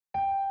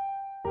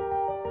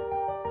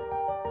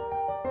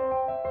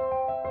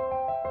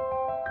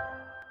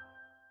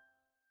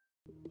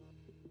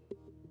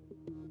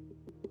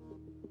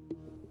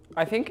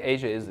I think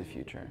Asia is the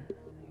future.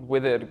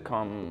 With it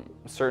come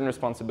certain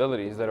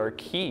responsibilities that are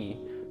key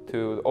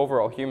to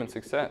overall human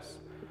success.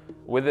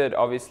 With it,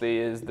 obviously,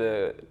 is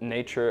the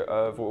nature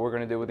of what we're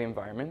going to do with the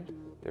environment.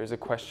 There's a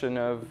question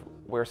of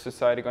where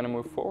society is going to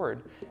move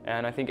forward.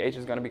 And I think Asia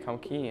is going to become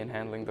key in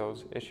handling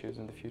those issues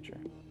in the future.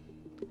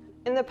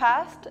 In the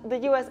past, the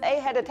USA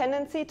had a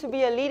tendency to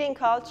be a leading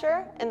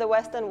culture in the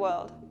Western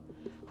world.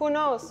 Who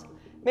knows?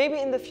 Maybe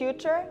in the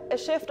future, a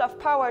shift of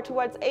power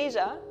towards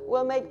Asia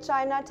will make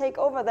China take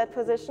over that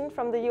position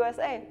from the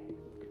USA.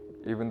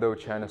 Even though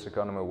China's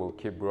economy will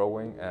keep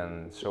growing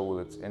and so will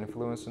its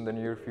influence in the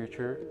near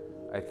future,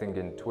 I think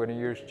in 20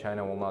 years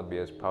China will not be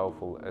as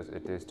powerful as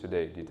it is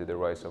today due to the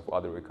rise of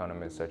other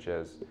economies such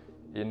as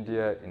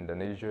India,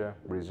 Indonesia,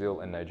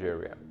 Brazil and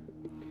Nigeria.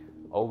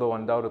 Although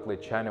undoubtedly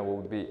China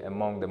will be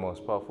among the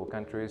most powerful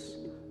countries,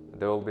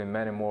 there will be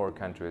many more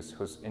countries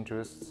whose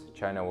interests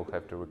China will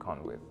have to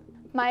reckon with.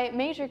 My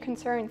major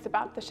concerns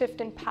about the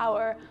shift in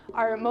power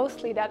are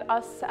mostly that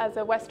us as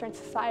a Western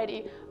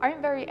society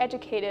aren't very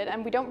educated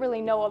and we don't really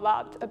know a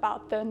lot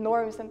about the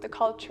norms and the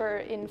culture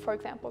in, for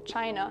example,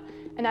 China.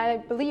 And I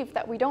believe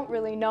that we don't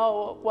really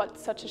know what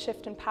such a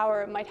shift in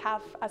power might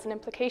have as an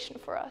implication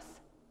for us.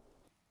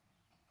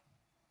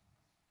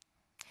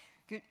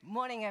 Good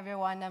morning,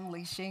 everyone. I'm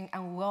Li Xing,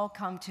 and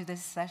welcome to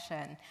this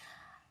session.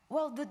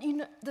 Well,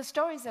 the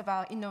stories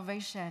about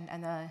innovation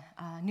and the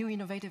new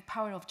innovative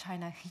power of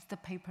China hit the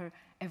paper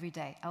every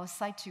day. I'll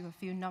cite you a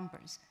few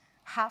numbers.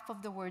 Half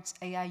of the world's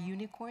AI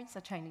unicorns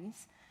are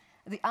Chinese.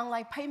 The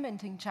online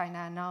payment in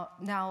China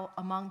now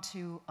amount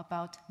to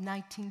about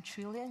 19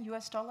 trillion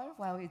US dollar,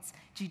 while its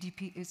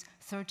GDP is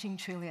 13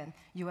 trillion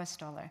US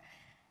dollar.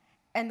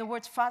 And the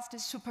world's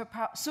fastest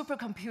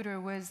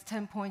supercomputer with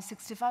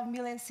 10.65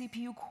 million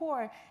CPU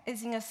core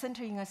is in a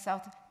center in a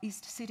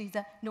southeast city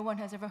that no one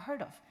has ever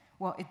heard of.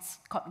 Well, it's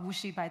called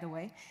Wuxi, by the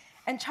way.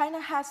 And China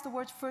has the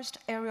world's first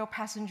aerial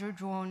passenger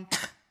drone,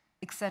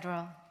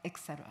 etc.,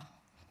 etc.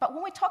 But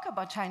when we talk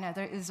about China,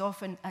 there is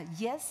often a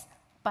yes,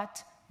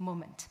 but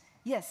moment.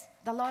 Yes,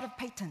 a lot of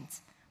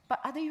patents,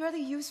 but are they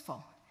really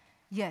useful?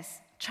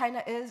 Yes,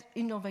 China is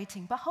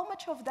innovating, but how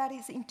much of that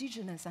is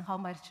indigenous and how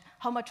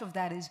much of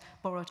that is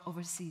borrowed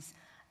overseas?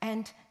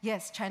 And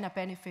yes, China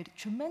benefited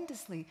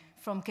tremendously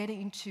from getting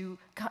into,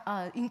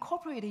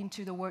 incorporated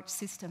into the world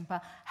system,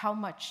 but how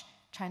much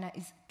China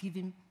is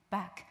giving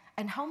back,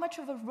 and how much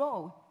of a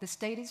role the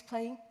state is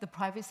playing, the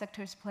private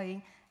sector is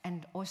playing,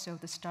 and also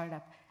the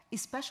startup,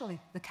 especially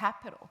the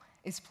capital,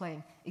 is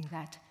playing in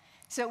that.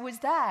 So with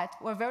that,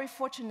 we're very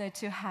fortunate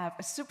to have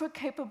a super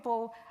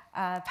capable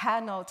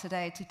panel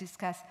today to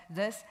discuss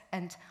this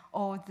and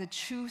all the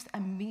truth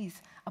and myths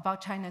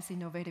about China's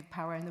innovative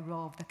power and the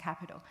role of the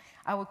capital.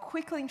 I will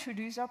quickly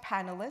introduce our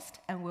panelists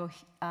and we'll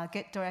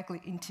get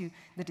directly into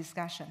the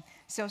discussion.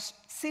 So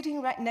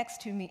sitting right next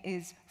to me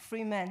is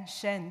Freeman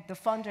Shen, the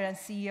founder and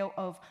CEO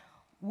of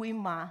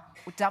WIMA,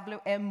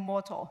 WM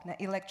Motor, an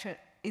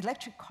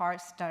electric car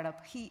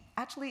startup.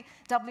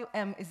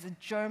 WM is a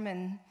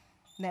German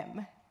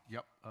name.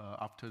 Yep,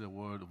 after the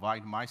word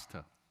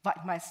Weidmeister.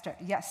 Weidmeister,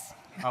 yes.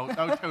 I'll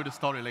tell you the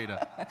story later.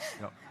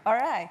 Yep. All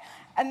right.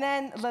 And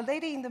then the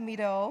lady in the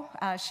middle,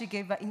 she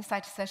gave an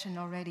insight session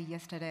already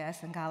yesterday at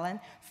St Gallen.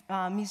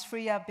 Ms.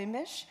 Freya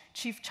Beamish,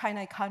 Chief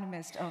China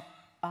Economist of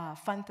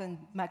Pantheon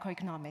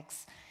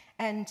Macroeconomics.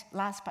 And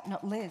last but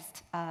not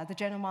least, the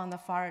gentleman on the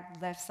far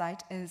left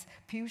side is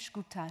Piyush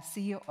Gupta,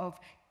 CEO of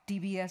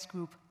DBS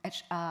Group,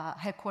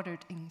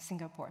 headquartered in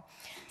Singapore.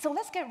 So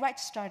let's get right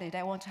started.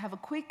 I want to have a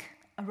quick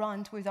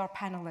round with our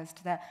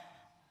panelists that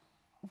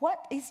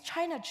what is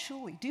China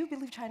truly? Do you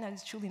believe China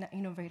is truly an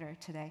innovator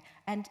today?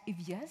 And if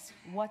yes,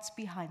 what's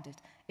behind it?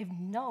 If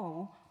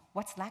no,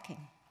 what's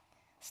lacking?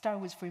 Start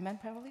with Freeman,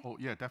 probably. Oh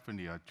yeah,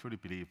 definitely. I truly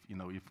believe,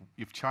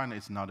 if China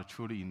is not a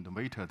truly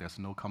innovator, there's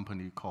no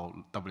company called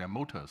WM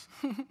Motors.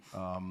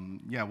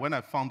 Yeah, when I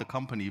found the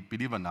company,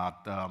 believe it or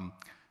not,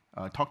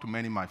 I talked to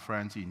many of my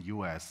friends in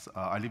US.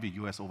 I live in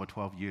US over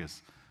 12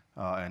 years,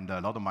 and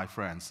a lot of my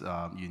friends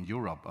in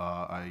Europe.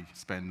 I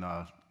spent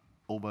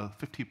over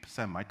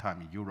 50% of my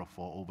time in Europe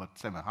for over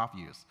 7.5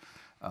 years.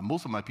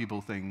 Most of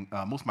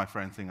my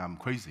friends think I'm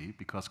crazy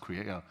because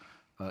create a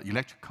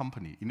electric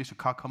company, electric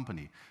car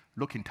company.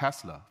 Look in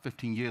Tesla,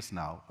 15 years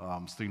now,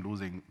 still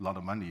losing a lot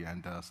of money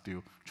and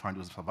still trying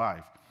to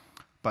survive.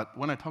 But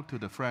when I talk to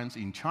the friends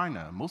in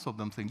China, most of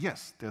them think,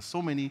 yes, there's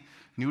so many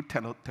new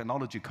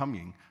technology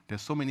coming,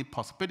 there's so many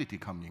possibility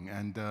coming,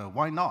 and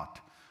why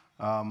not?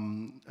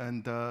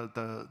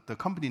 The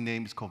company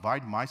name is called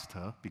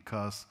Weidmeister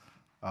because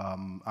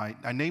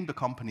I named the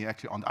company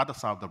actually on the other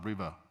side of the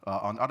river,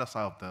 on the other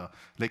side of the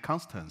Lake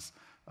Constance.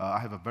 I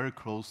have a very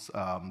close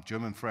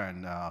German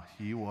friend.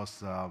 He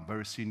was a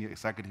very senior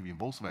executive in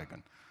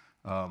Volkswagen.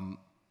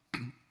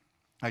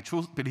 I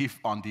truly believe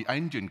on the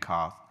engine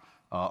car,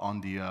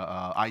 on the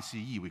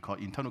ICE, we call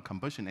internal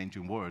combustion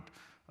engine world,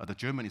 the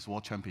German is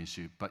world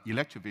championship. But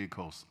electric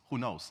vehicles, who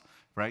knows,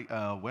 right?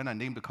 When I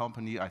named the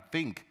company, I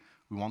think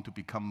we want to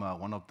become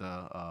one of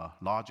the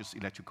largest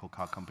electrical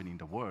car company in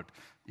the world,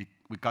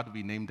 we got to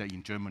be named that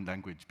in German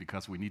language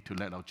because we need to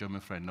let our German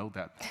friend know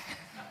that.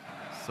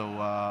 So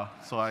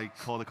I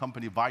call the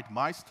company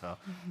Weidmeister.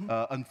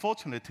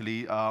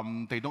 Unfortunately,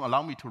 they don't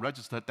allow me to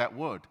register that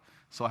word.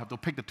 So I have to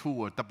pick the two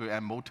words,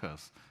 WM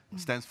Motors. It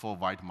stands for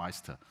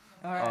Weidmeister.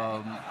 All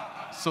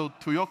right. So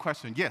to your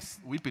question, yes,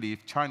 we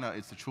believe China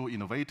is a true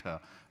innovator.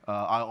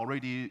 I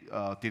already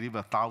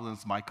delivered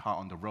thousands of my car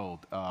on the road.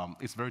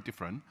 It's very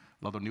different,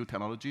 a lot of new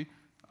technology.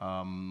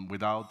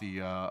 Without the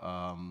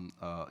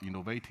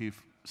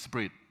innovative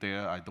spirit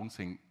there, I don't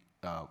think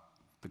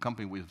the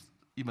company will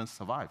even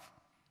survive.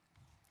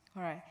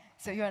 All right.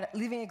 So you're a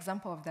living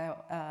example of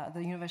the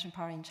innovation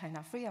power in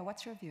China. Freya,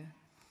 what's your view?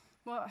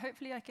 Well,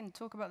 hopefully I can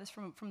talk about this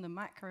from the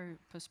macro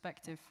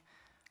perspective.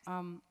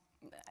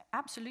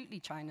 Absolutely,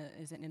 China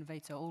is an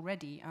innovator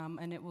already,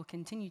 and it will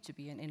continue to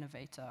be an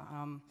innovator.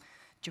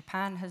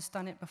 Japan has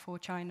done it before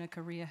China,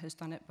 Korea has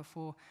done it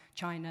before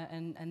China,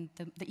 and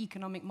the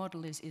economic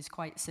model is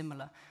quite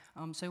similar.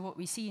 So what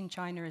we see in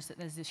China is that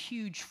there's this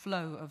huge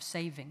flow of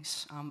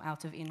savings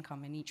out of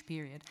income in each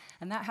period,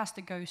 and that has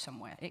to go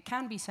somewhere. It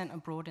can be sent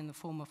abroad in the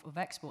form of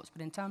exports,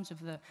 but in terms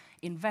of the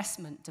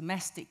investment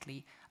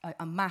domestically,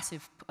 a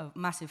massive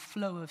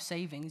flow of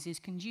savings is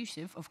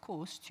conducive, of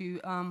course, to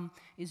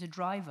is a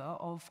driver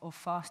of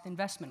fast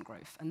investment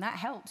growth, and that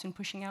helps in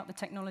pushing out the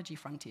technology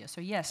frontier.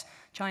 So yes,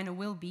 China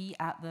will be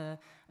at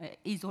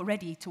is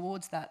already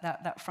towards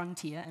that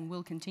frontier and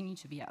will continue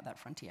to be at that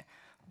frontier.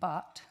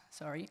 But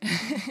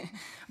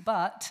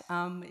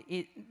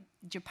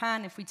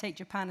Japan, if we take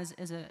Japan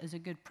as a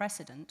good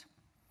precedent,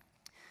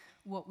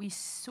 what we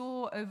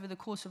saw over the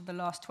course of the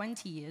last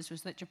 20 years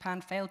was that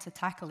Japan failed to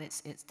tackle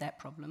its debt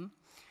problem.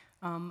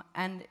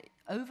 And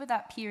over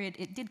that period,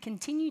 it did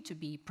continue to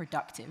be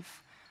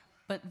productive,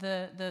 but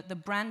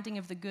the branding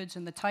of the goods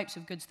and the types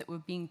of goods that were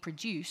being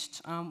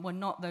produced were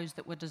not those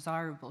that were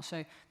desirable.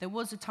 So there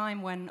was a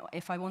time when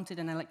if I wanted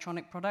an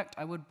electronic product,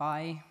 I would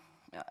buy,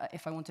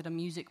 if I wanted a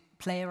music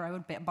player, I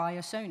would buy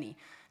a Sony.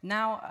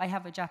 Now I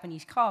have a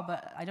Japanese car,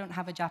 but I don't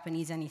have a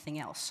Japanese anything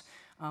else.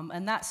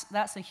 And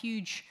that's a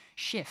huge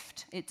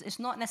shift. It's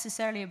not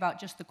necessarily about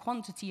just the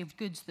quantity of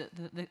goods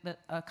that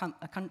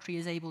a country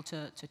is able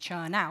to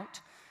churn out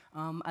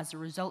as a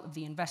result of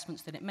the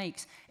investments that it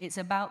makes. It's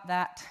about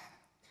that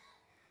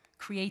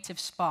creative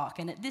spark.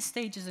 And at this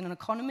stage, as an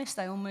economist,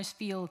 I almost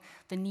feel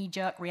the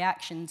knee-jerk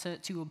reaction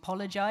to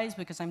apologize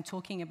because I'm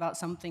talking about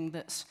something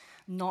that's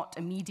not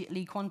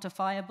immediately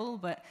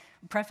quantifiable, but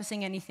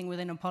prefacing anything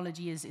with an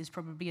apology is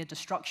probably a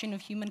destruction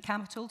of human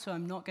capital, so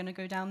I'm not going to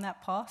go down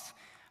that path.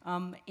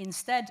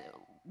 Instead,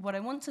 what I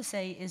want to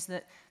say is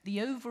that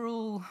the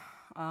overall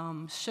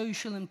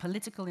social and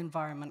political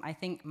environment, I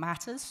think,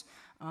 matters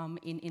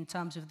in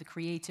terms of the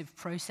creative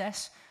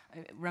process,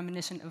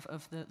 reminiscent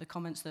of the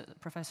comments that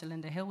Professor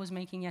Linda Hill was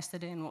making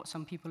yesterday and what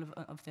some people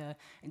of the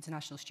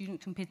International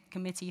Student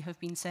Committee have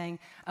been saying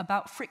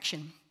about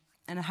friction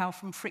and how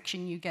from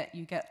friction you get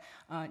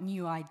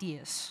new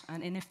ideas.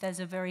 And if there's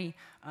a very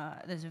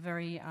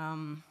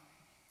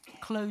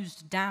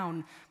closed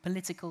down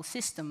political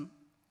system,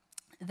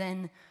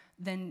 then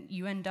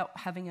you end up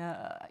having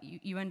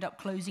you end up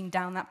closing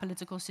down that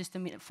political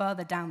system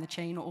further down the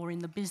chain or in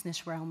the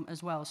business realm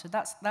as well. So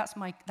that's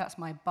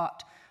my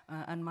but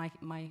and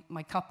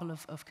my couple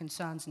of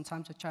concerns in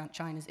terms of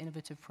China's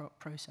innovative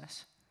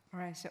process. All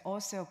right. So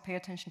also pay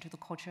attention to the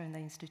culture and the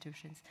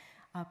institutions.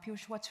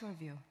 Piyush, what's your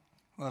view?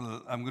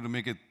 Well, I'm going to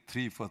make it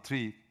 3 for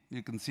 3.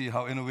 You can see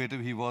how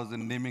innovative he was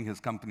in naming his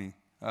company.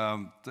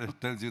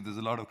 It tells you there's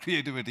a lot of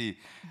creativity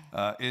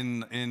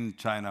in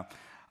China.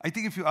 I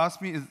think if you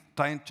ask me, is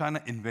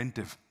China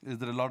inventive? Is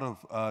there a lot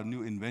of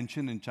new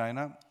invention in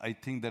China? I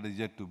think that is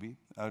yet to be.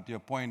 To your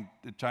point,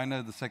 China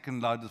is the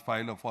second largest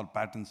filer of all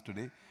patents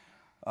today.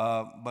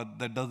 But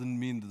that doesn't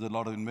mean there's a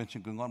lot of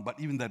invention going on, but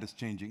even that is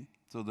changing.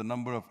 So the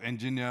number of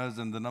engineers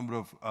and the number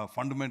of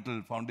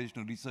fundamental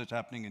foundational research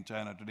happening in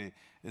China today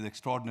is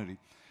extraordinary.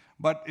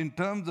 But in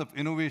terms of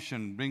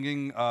innovation,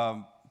 bringing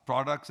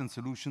products and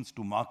solutions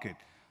to market,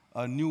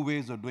 new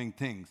ways of doing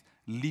things,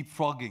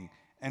 leapfrogging,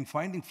 and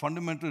finding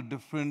fundamental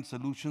different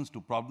solutions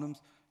to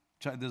problems,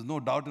 there's no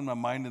doubt in my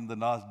mind in the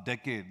last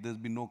decade, there's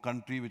been no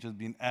country which has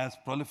been as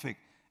prolific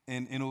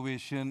in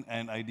innovation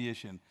and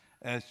ideation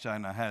as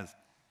China has.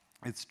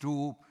 It's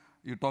true,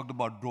 you talked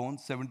about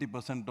drones,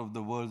 70% of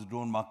the world's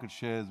drone market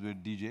share is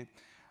with DJ.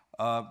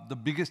 The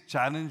biggest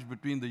challenge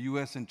between the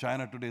US and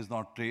China today is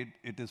not trade,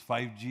 it is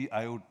 5G,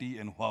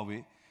 IoT, and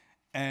Huawei.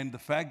 And the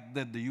fact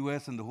that the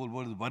US and the whole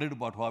world is worried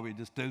about Huawei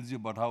just tells you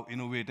about how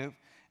innovative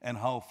and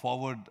how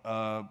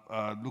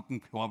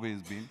forward-looking Huawei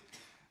has been.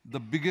 The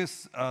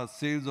biggest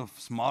sales of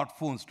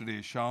smartphones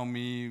today,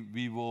 Xiaomi,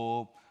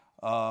 Vivo,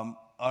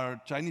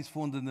 are Chinese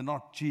phones, and they're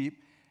not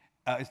cheap.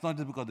 It's not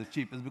just because they're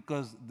cheap, it's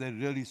because they're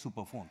really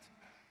super phones.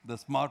 The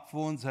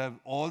smartphones have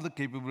all the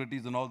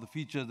capabilities and all the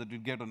features that you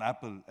get on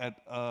Apple at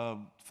a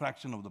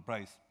fraction of the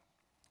price.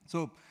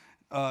 So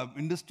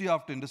industry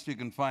after industry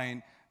can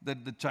find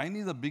that the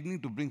Chinese are beginning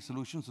to bring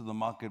solutions to the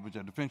market which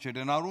are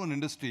differentiated. In our own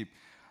industry,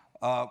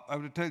 I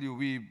will tell you,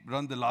 we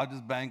run the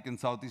largest bank in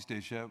Southeast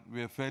Asia.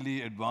 We are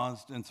fairly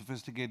advanced and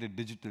sophisticated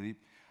digitally.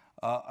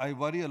 I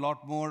worry a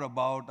lot more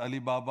about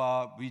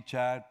Alibaba,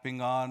 WeChat,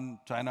 Ping An,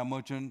 China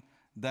Merchant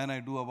than I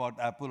do about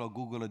Apple or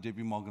Google or JP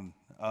Morgan.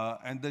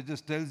 And that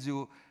just tells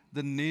you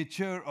the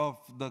nature of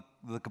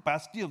the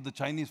capacity of the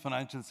Chinese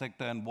financial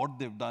sector and what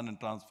they've done and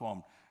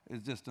transformed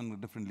is just in a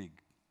different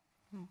league.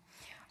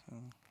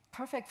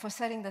 Perfect for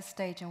setting the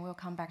stage, and we'll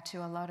come back to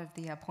a lot of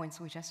the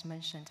points we just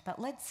mentioned. But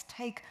let's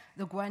take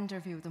the grander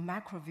view, the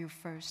macro view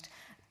first.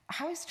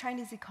 How is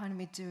Chinese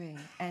economy doing?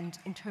 And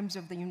in terms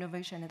of the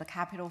innovation and the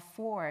capital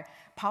for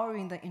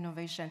powering the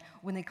innovation,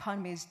 when the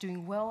economy is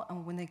doing well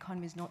and when the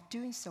economy is not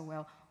doing so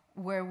well,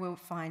 where we'll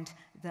find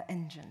the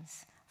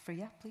engines?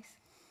 Freya, please.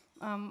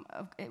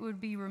 It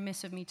would be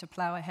remiss of me to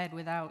plow ahead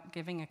without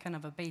giving a kind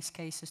of a base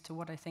case as to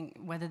what I think,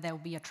 whether there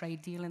will be a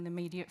trade deal in the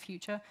immediate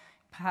future.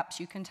 Perhaps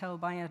you can tell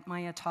by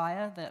my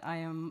attire that I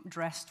am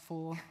dressed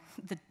for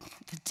the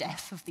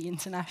death of the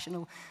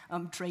international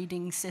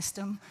trading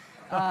system.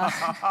 But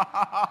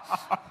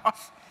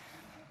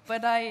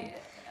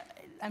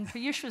and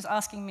Piyush was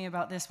asking me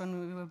about this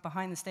when we were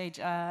behind the stage.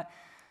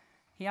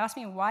 He asked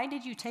me, why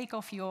did you take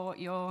off your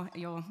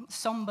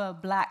somber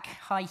black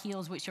high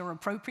heels, which are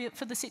appropriate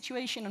for the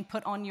situation, and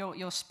put on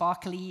your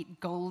sparkly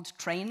gold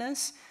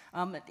trainers?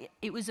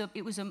 It was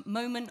a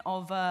moment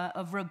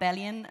of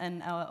rebellion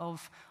and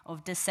of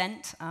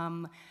dissent.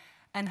 And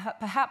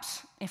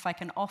perhaps if I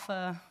can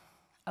offer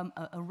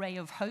a ray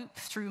of hope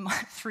through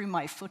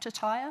my foot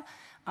attire,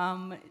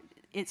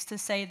 it's to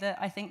say that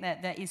I think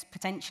that there is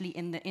potentially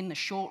in the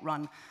short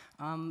run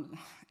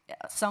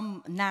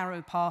some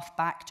narrow path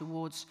back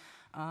towards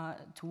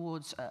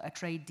a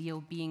trade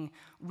deal being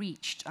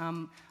reached.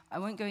 I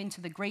won't go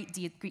into the great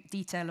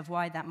detail of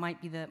why that might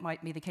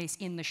be the case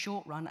in the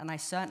short run, and I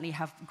certainly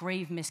have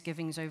grave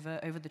misgivings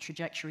over the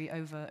trajectory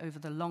over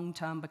the long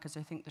term, because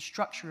I think the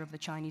structure of the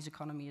Chinese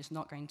economy is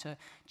not going to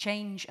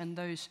change, and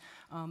those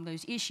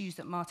issues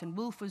that Martin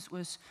Wolf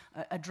was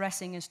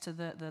addressing as to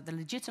the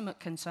legitimate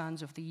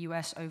concerns of the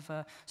US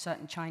over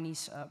certain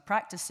Chinese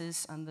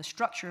practices and the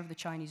structure of the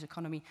Chinese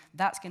economy,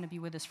 that's going to be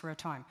with us for a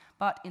time.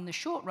 But in the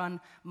short run,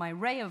 my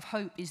ray of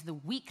hope is the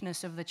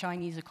weakness of the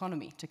Chinese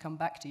economy, to come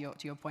back to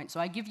your point. So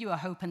I give you a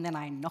hope and then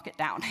I knock it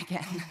down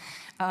again.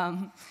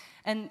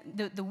 And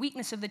the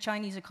weakness of the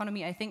Chinese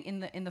economy, I think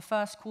in the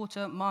first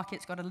quarter,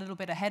 markets got a little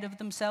bit ahead of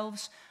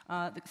themselves.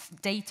 The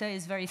data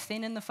is very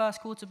thin in the first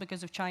quarter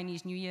because of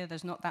Chinese New Year.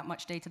 There's not that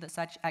much data that's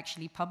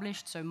actually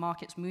published, so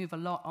markets move a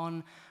lot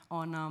on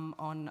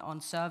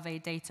survey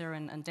data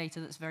and data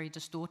that's very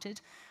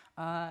distorted.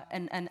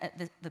 And at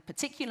the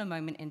particular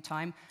moment in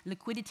time,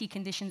 liquidity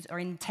conditions are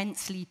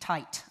intensely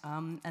tight,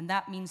 and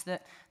that means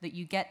that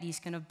you get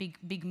these kind of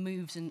big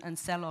moves and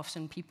sell-offs,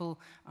 and people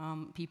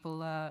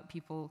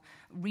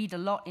read a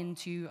lot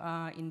into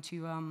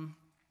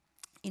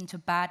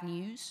bad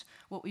news.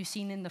 What we've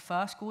seen in the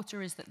first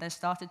quarter is that there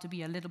started to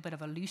be a little bit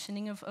of a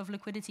loosening of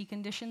liquidity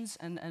conditions,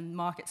 and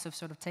markets have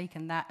sort of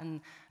taken that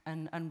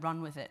and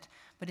run with it.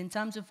 But in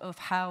terms of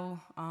how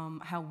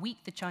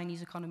weak the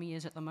Chinese economy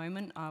is at the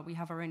moment, we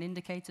have our own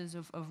indicators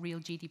of real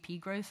GDP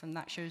growth, and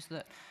that shows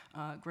that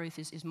growth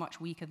is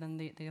much weaker than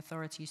the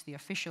authorities, the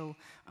official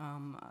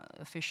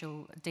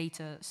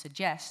data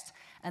suggest.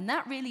 And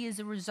that really is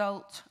a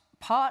result,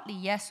 partly,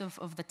 yes,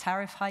 of the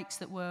tariff hikes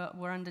that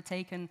were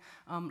undertaken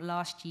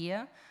last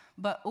year,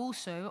 but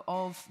also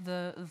of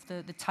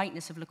the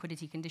tightness of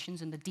liquidity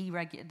conditions and the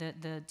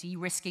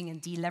de-risking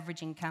and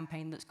deleveraging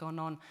campaign that's gone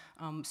on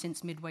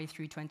since midway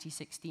through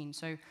 2016.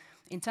 So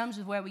in terms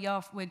of where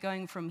we're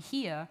going from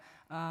here,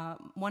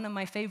 one of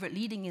my favorite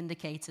leading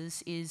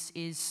indicators is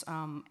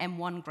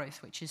M1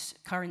 growth, which is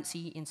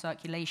currency in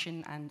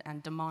circulation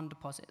and demand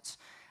deposits.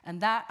 And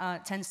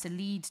that tends to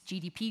lead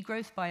GDP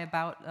growth by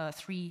about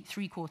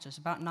three quarters,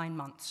 about 9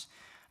 months.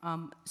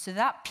 So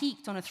that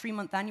peaked on a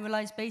 3-month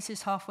annualized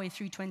basis halfway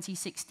through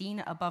 2016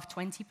 at above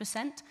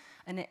 20%,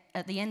 and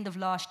at the end of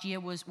last year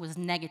was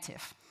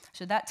negative.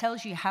 So that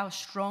tells you how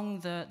strong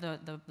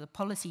the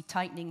policy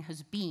tightening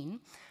has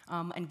been,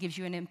 and gives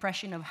you an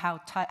impression of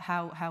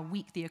how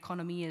weak the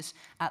economy is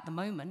at the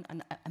moment.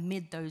 And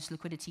amid those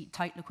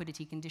tight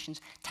liquidity conditions,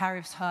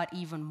 tariffs hurt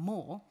even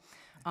more.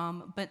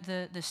 But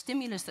the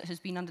stimulus that has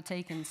been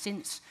undertaken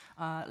since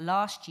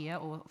last year,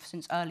 or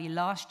since early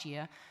last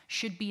year,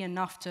 should be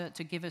enough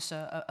to give us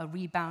a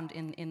rebound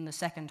in the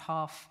second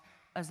half,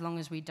 as long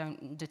as we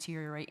don't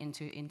deteriorate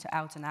into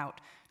out-and-out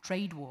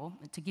trade war.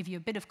 To give you a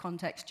bit of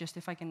context, just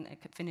if I can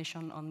finish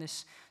on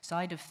this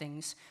side of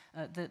things,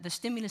 the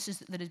stimulus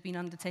that has been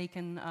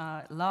undertaken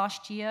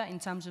last year in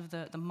terms of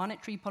the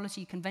monetary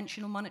policy,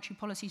 conventional monetary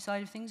policy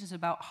side of things, is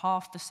about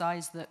half the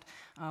size that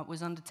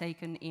was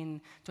undertaken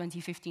in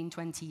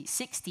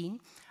 2015-2016.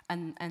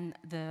 and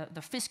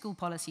the fiscal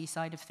policy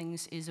side of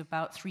things is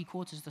about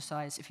 3/4 the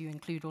size if you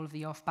include all of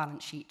the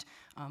off-balance sheet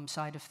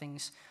side of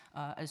things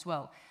as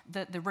well.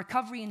 The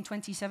recovery in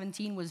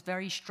 2017 was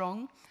very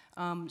strong.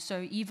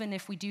 So even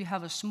if we do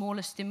have a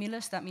smaller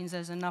stimulus, that means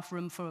there's enough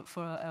room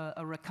for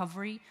a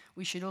recovery.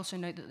 We should also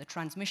note that the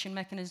transmission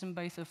mechanism,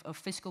 both of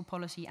fiscal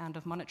policy and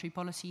of monetary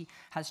policy,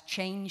 has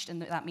changed,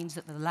 and that means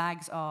that the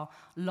lags are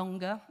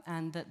longer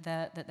and that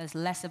there's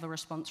less of a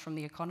response from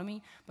the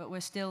economy. But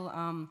we're still,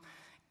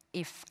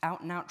 if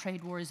out-and-out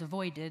trade war is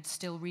avoided,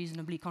 still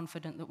reasonably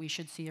confident that we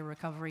should see a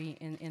recovery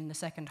in the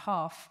second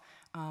half.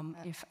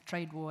 If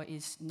trade war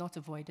is not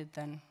avoided,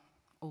 then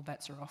all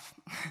bets are off.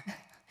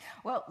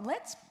 Well,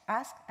 let's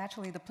ask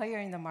actually the player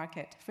in the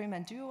market.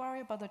 Freeman, do you worry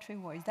about the trade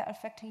war? Is that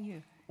affecting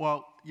you?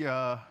 Well,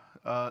 yeah,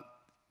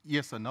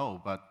 yes and no,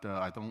 but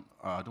I don't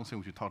think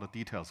we should talk the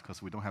details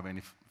because we don't have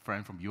any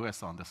friend from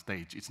US on the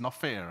stage. It's not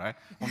fair, right?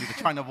 Only the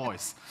China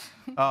voice.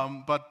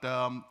 But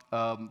the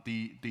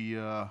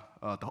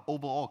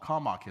overall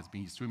car market has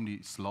been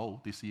extremely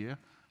slow this year.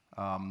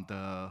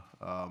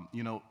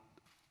 You know,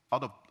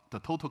 out of the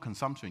total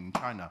consumption in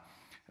China,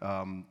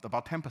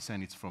 about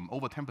 10% is from,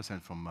 over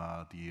 10% from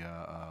the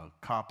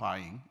car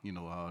buying. You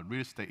know,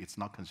 real estate is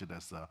not considered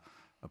as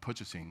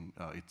purchasing,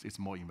 it's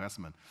more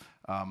investment.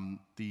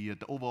 The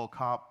overall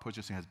car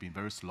purchasing has been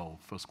very slow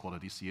first quarter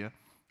this year.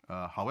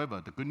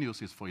 However, the good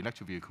news is for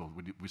electric vehicles,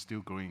 we're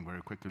still growing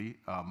very quickly.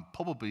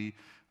 Probably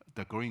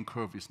the growing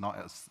curve is not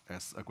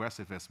as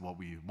aggressive as what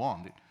we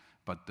wanted,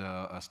 but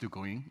still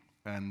going.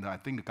 And I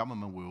think the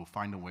government will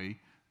find a way.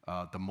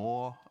 The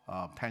more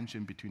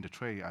tension between the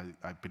trade,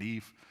 I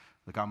believe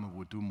the government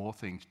will do more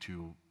things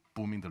to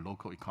booming the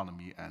local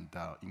economy and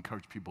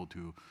encourage people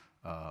to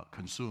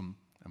consume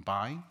and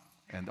buy.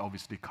 And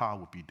obviously, car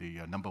would be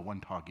the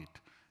 #1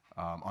 target.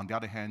 On the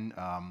other hand,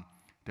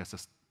 there's a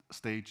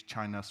stage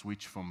China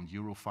switch from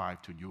Euro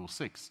 5 to Euro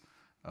 6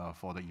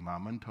 for the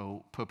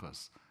environmental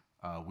purpose,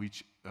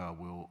 which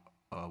will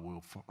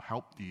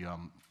help the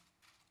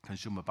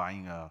consumer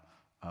buying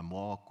a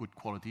more good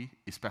quality,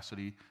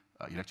 especially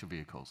electric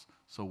vehicles.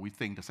 So we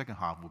think the second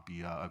half would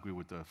be, I agree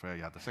with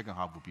Freya, the second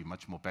half would be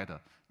much more better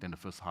than the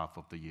first half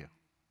of the year.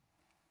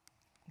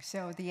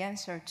 So the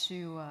answer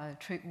to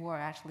trade war,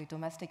 actually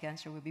domestic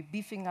answer, will be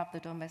beefing up the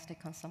domestic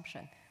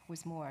consumption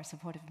with more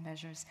supportive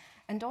measures.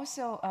 And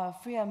also,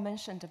 Freya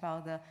mentioned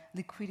about the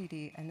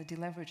liquidity and the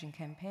deleveraging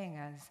campaign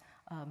as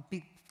a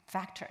big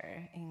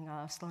factor in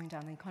slowing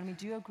down the economy.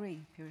 Do you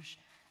agree, Piyush?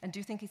 And do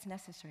you think it's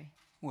necessary?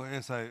 Well,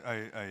 yes, I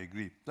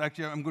agree.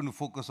 Actually, I'm going to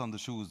focus on the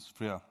shoes,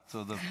 Freya,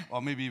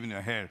 or maybe even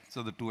your hair,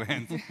 so the two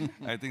ends.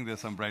 I think there's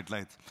some bright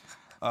lights.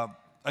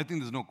 I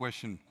think there's no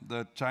question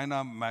that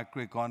China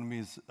macroeconomy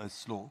is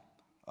slow.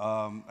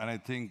 And I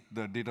think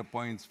the data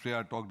points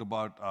Freya talked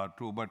about are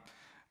true, but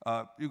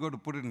you've got to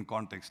put it in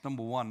context.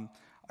 Number one,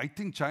 I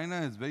think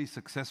China is very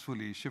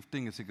successfully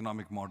shifting its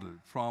economic model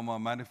from a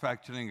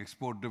manufacturing,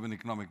 export-driven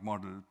economic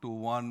model to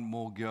one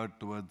more geared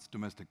towards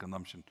domestic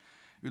consumption.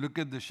 You look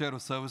at the share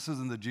of services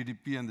in the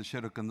GDP and the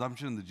share of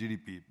consumption in the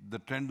GDP, the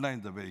trend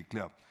lines are very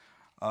clear.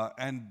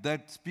 And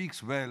that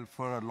speaks well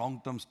for a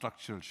long-term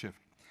structural shift.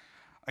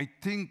 I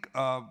think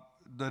the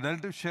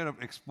relative share of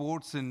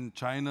exports in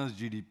China's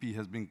GDP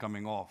has been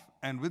coming off.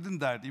 And within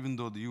that, even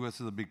though the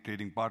US is a big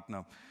trading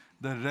partner,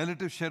 the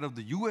relative share of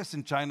the US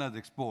in China's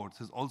exports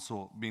has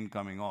also been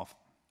coming off.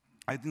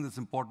 I think that's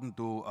important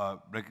to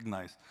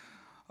recognize.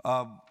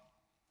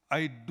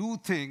 I do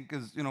think,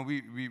 as you know,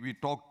 we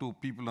talk to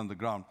people on the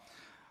ground,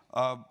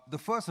 the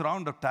first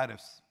round of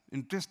tariffs,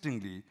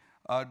 interestingly,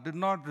 did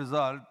not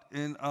result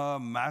in a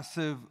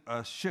massive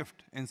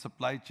shift in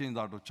supply chains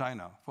out of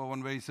China for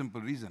one very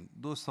simple reason.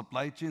 Those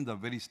supply chains are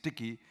very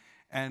sticky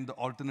and the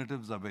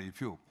alternatives are very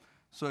few.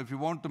 So if you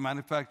want to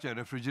manufacture a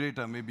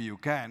refrigerator, maybe you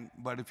can,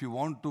 but if you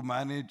want to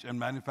manage and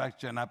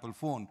manufacture an Apple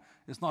phone,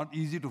 it's not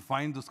easy to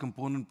find those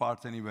component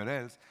parts anywhere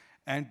else.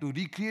 And to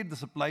recreate the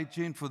supply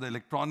chain for the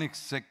electronics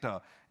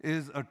sector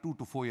is a 2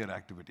 to 4 year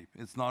activity.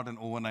 It's not an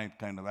overnight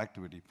kind of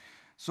activity.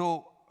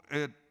 So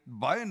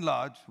by and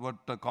large, what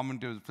the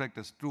commentators reflect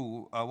is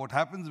true. What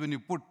happens when you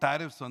put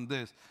tariffs on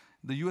this,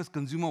 the US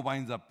consumer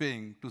winds up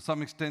paying. To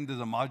some extent, there's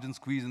a margin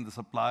squeeze in the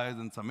suppliers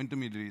and some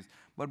intermediaries,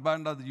 but by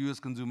and large, the US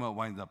consumer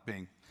winds up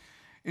paying.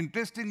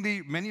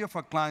 Interestingly, many of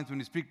our clients, when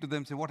you speak to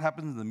them, say, what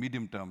happens in the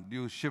medium term? Do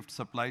you shift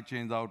supply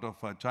chains out of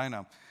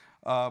China?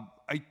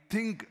 I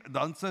think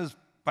the answer is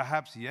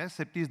perhaps yes,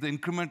 at least the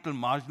incremental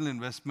marginal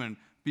investment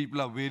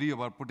people are wary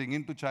about putting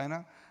into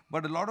China,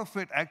 but a lot of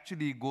it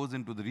actually goes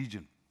into the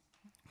region.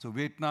 So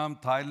Vietnam,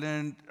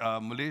 Thailand,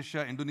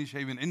 Malaysia, Indonesia,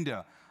 even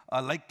India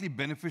are likely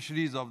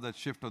beneficiaries of that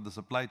shift of the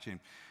supply chain.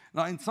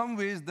 Now, in some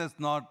ways, that's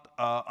not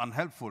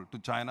unhelpful to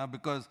China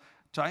because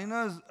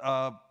China's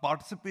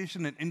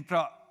participation in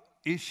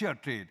intra-Asia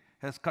trade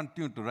has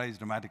continued to rise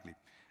dramatically.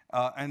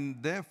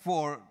 And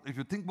therefore, if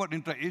you think about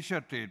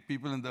intra-Asia trade,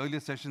 people in the earlier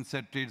session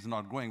said trade is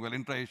not growing. Well,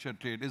 intra-Asia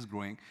trade is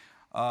growing.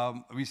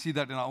 We see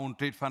that in our own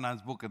trade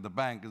finance book at the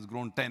bank. It's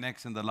grown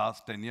 10x in the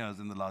last 10 years,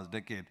 in the last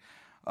decade.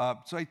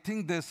 So I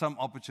think there's some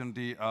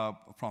opportunity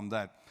from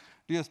that.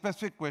 To your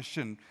specific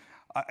question,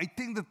 I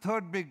think the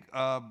third big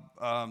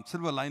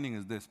silver lining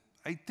is this.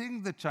 I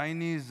think the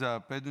Chinese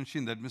President Xi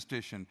and the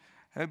administration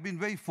have been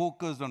very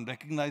focused on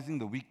recognizing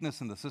the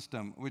weakness in the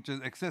system, which is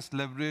excess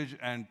leverage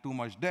and too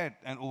much debt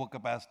and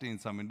overcapacity in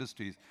some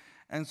industries.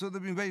 And so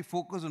they've been very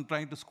focused on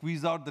trying to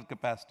squeeze out that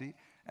capacity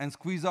and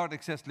squeeze out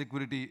excess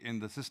liquidity in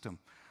the system.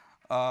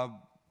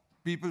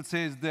 People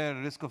say is there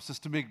a risk of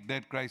systemic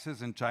debt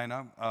crisis in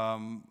China?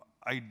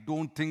 I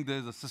don't think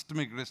there's a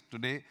systemic risk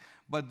today,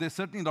 but there's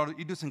certainly a lot of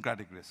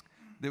idiosyncratic risk.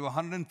 There were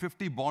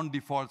 150 bond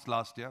defaults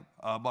last year,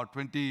 about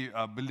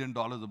 $20 billion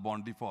of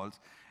bond defaults,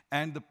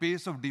 and the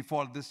pace of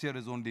default this year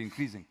is only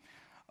increasing.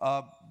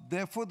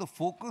 Therefore, the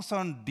focus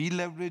on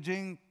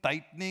deleveraging,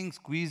 tightening,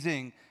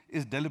 squeezing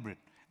is deliberate.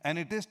 And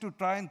it is to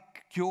try and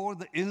cure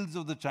the ills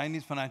of the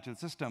Chinese financial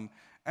system.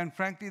 And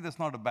frankly, that's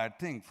not a bad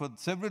thing. For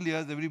several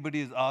years,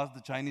 everybody has asked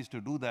the Chinese to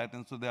do that,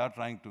 and so they are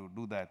trying to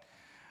do that.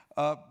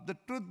 The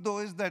truth, though,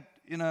 is that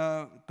in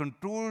a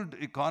controlled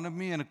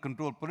economy and a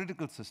controlled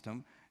political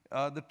system,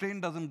 the train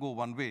doesn't go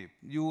one way.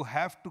 You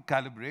have to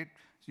calibrate.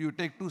 So you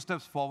take 2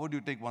 steps forward,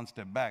 you take 1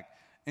 step back.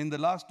 In the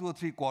last 2 or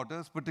 3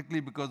 quarters,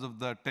 particularly because of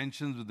the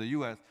tensions with the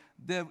US,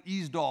 they've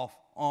eased off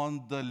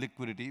on the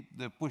liquidity.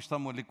 They've pushed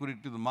some more liquidity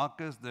to the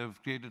markets.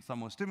 They've created some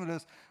more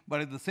stimulus.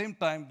 But at the same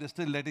time, they're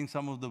still letting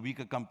some of the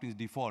weaker companies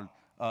default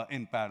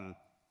in parallel.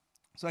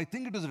 So I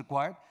think it is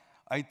required.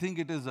 I think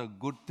it is a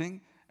good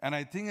thing. And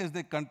I think as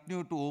they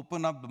continue to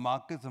open up the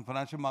markets and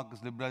financial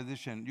markets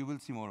liberalization, you will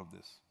see more of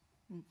this.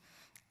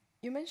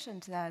 You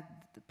mentioned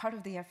that part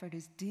of the effort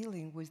is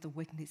dealing with the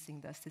weakness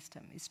in the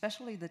system,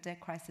 especially the debt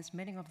crisis.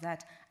 Many of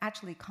that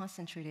actually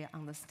concentrated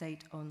on the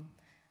state-owned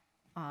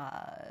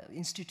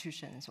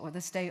institutions or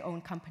the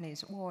state-owned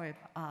companies or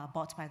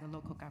bought by the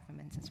local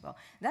governments as well.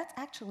 That's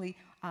actually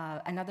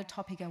another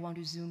topic I want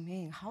to zoom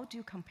in. How do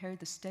you compare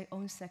the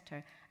state-owned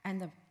sector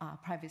and the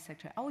private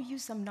sector? I will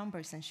use some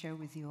numbers and share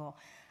with you all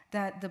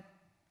that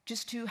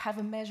just to have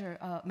a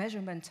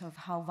measurement of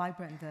how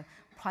vibrant the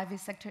private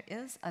sector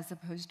is as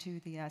opposed to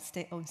the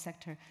state-owned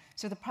sector.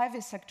 So the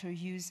private sector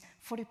use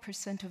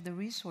 40% of the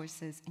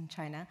resources in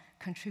China,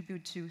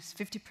 contribute to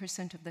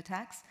 50% of the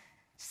tax,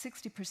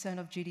 60%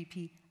 of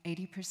GDP,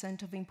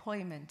 80% of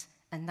employment,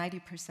 and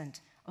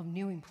 90% of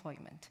new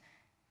employment.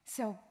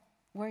 So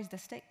where is the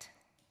state?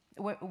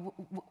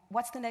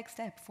 What's the next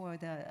step for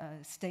the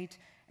state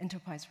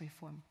enterprise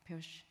reform,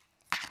 Piyush?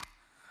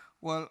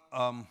 Well,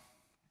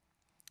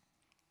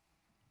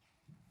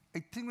 I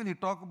think when you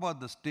talk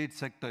about the state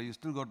sector, you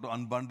still got to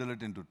unbundle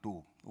it into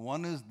 2.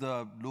 One is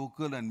the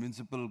local and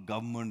municipal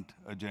government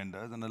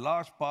agendas, and a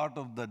large part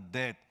of the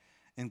debt,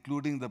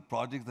 including the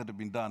projects that have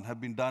been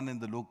done in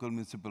the local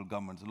municipal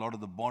governments. A lot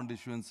of the bond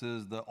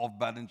issuances, the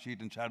off-balance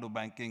sheet and shadow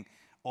banking,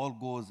 all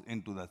goes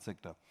into that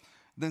sector.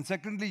 Then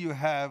secondly, you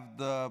have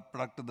the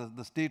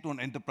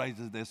state-owned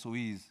enterprises, the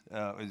SOEs,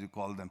 as you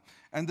call them.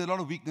 And there are a lot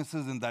of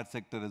weaknesses in that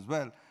sector as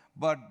well.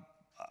 But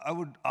I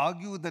would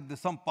argue that there's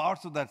some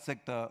parts of that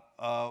sector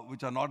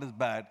which are not as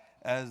bad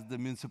as the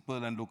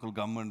municipal and local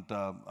government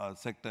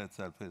sector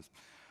itself is.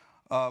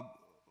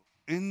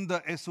 In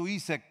the SOE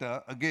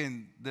sector,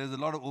 again, there's a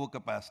lot of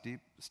overcapacity.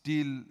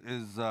 Steel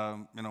is,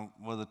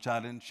 was a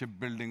challenge.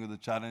 Shipbuilding was a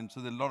challenge. So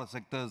there are a lot of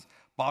sectors,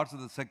 parts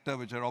of the sector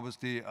which are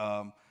obviously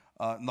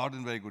not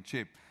in very good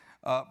shape.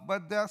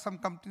 But there are some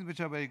companies which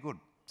are very good.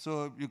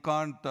 So you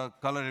can't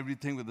color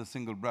everything with a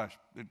single brush.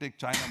 You take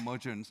China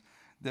Merchants.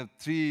 There are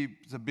 3,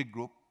 it's a big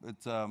group.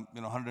 It's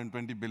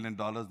 $120 billion.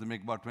 They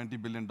make about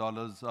 $20 billion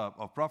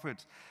of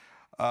profits.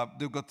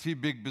 They've got 3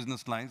 big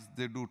business lines.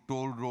 They do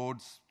toll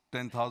roads,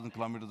 10,000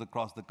 kilometers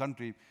across the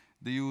country.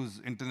 They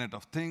use Internet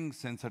of Things,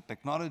 sensor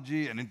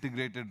technology, an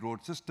integrated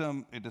road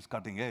system. It is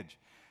cutting edge.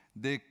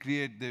 They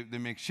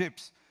make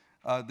ships.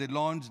 They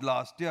launched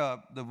last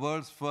year the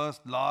world's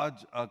first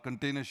large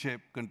container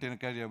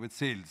carrier with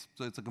sails.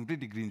 So it's a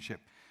completely green ship.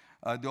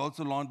 They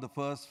also launched the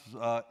first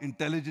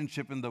intelligent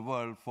ship in the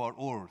world for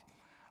oars.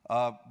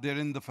 They're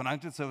in the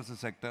financial services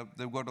sector.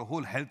 They've got a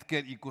whole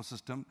healthcare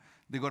ecosystem.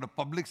 They've got a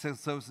public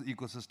services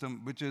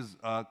ecosystem, which is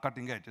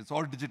cutting edge. It's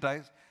all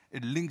digitized.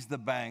 It links the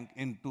bank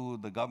into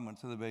the government,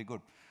 so they're very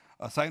good.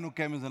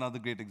 Sinochem is another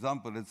great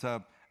example. It's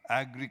an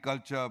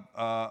agriculture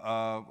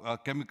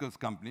chemicals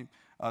company,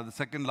 the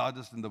second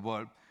largest in the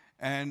world.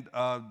 And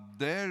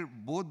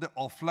both the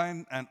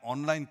offline and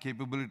online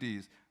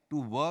capabilities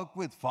to work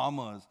with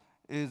farmers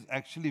is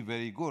actually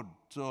very good.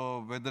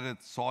 So whether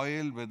it's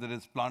soil, whether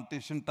it's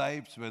plantation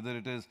types, whether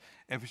it is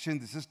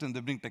efficiency system, they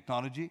bring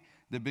technology,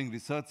 they bring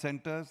research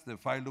centers, they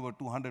filed over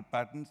 200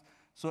 patents.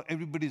 So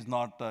everybody's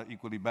not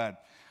equally bad.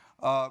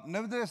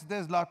 Nevertheless,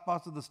 there's large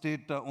parts of the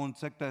state-owned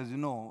sector, as you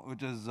know,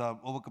 which is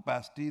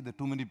overcapacity, there are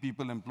too many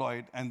people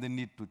employed, and they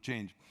need to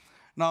change.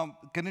 Now,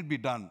 can it be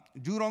done?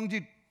 Zhu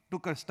Rongji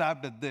took a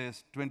stab at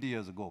this 20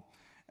 years ago,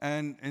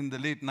 and in the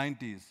late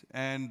 90s.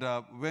 And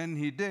when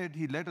he did,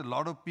 he let a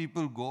lot of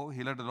people go,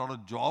 he let a lot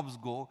of jobs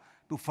go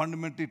to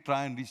fundamentally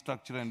try and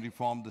restructure and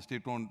reform the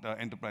state-owned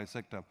enterprise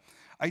sector.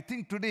 I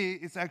think today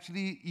it's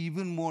actually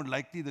even more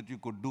likely that you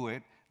could do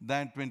it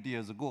than 20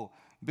 years ago,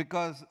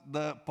 because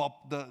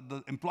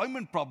the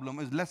employment problem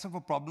is less of a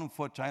problem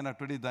for China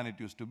today than it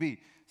used to be,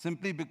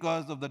 simply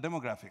because of the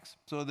demographics.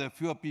 So there are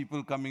fewer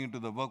people coming into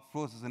the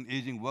workforce, it's an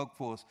aging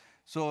workforce,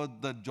 so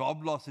the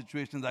job loss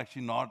situation is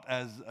actually not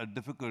as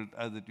difficult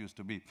as it used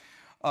to be.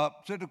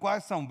 So it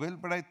requires some will,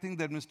 but I think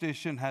the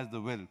administration has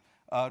the will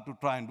to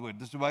try and do it.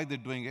 This is why they're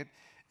doing it,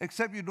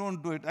 except you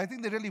don't do it. I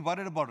think they're really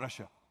worried about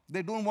Russia.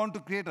 They don't want to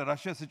create a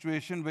Russia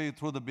situation where you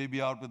throw the baby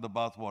out with the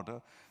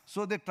bathwater.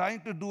 So they're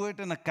trying to do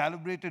it in a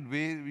calibrated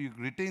way. You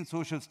retain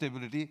social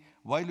stability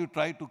while you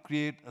try to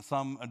create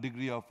some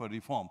degree of a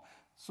reform.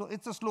 So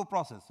it's a slow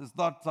process. It's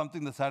not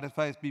something that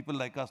satisfies people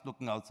like us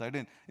looking outside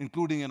in,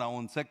 including in our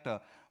own sector.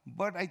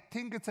 But I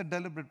think it's a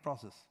deliberate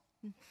process.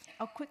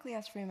 I'll quickly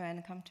ask Freeman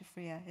and come to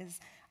Freya.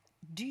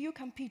 Do you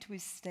compete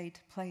with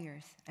state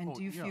players, and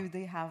do you feel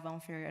they have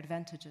unfair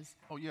advantages?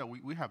 Oh yeah,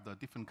 we have the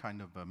different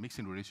kind of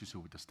mixing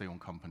relationship with the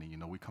state-owned company. You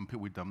know, we compete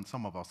with them.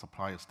 Some of our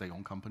suppliers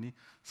state-owned company.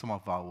 Some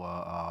of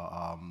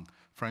our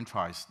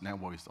franchise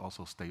network is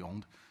also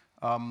state-owned.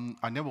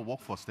 I never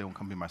worked for a state-owned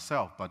company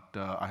myself, but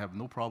I have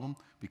no problem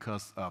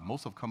because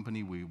most of the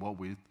company we work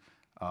with,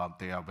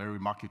 they are very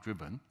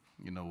market-driven.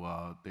 You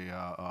know, they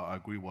are. I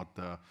agree what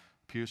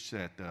Piyush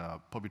said.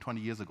 Probably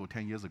 20 years ago,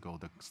 10 years ago,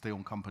 the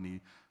state-owned company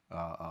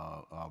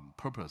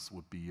purpose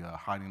would be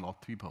hiring a lot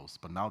of people,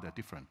 but now they're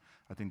different.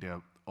 I think they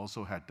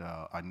also had,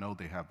 I know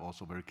they have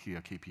also very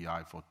clear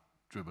KPI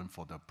driven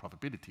for the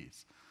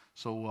profitabilities.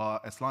 So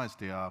as long as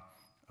they are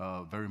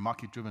a very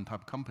market-driven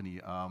type of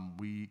company,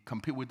 we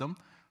compete with them,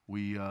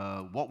 we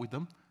work with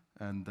them,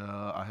 and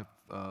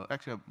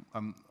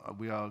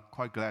we are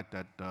quite glad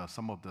that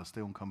some of the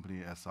state-owned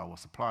company as our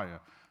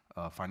supplier,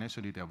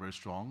 financially they're very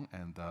strong,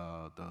 and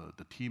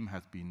the team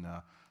has been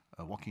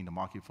working in the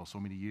market for so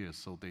many years,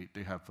 so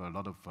they have a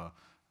lot of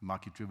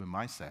market-driven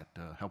mindset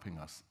helping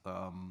us.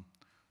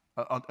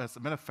 As a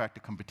matter of fact,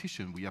 the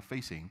competition we are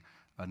facing,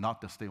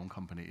 not the state-owned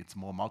company, it's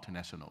more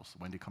multinationals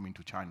when they come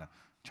into China.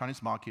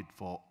 Chinese market,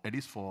 at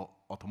least for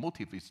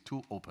automotive, is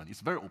too open. It's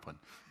very open,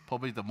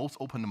 probably the most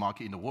open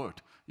market in the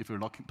world. If you're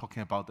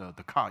talking about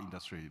the car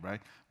industry,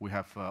 right? We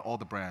have all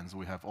the brands,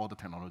 we have all the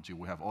technology,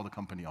 we have all the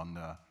company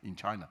in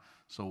China.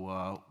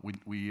 So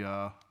we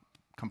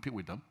compete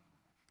with them.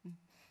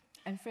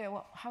 And Freya,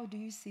 how do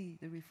you see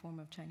the reform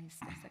of Chinese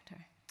sector?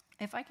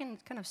 If I can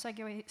kind of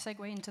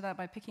segue into that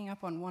by picking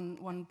up on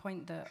one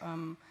point that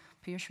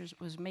Piyush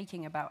was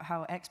making about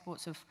how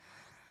exports have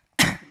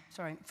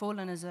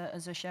fallen as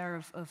a share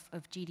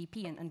of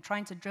GDP, and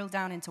trying to drill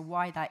down into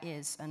why that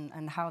is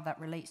and how that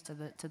relates to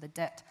the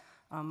debt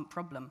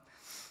problem.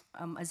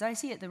 As I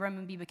see it, the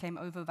renminbi became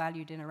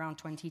overvalued in around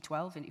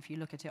 2012, and if you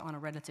look at it on a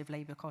relative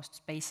labor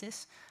costs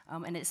basis.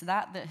 And it's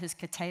that has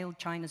curtailed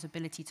China's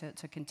ability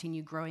to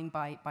continue growing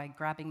by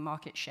grabbing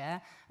market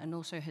share, and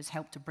also has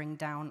helped to bring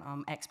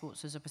down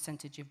exports as a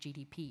percentage of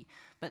GDP.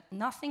 But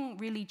nothing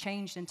really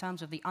changed in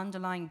terms of the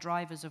underlying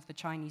drivers of the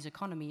Chinese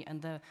economy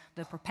and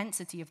the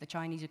propensity of the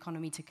Chinese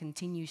economy to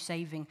continue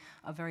saving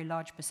a very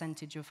large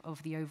percentage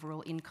of the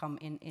overall income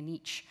in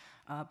each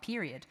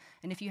period.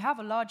 And if you have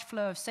a large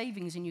flow of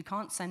savings and you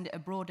can't send it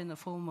abroad in the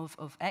form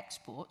of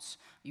exports,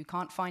 you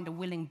can't find a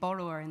willing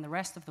borrower in the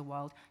rest of the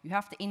world, you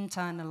have to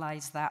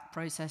internalize that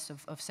process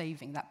of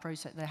saving. That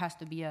process, there has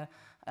to be a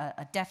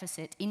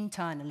deficit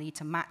internally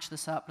to match the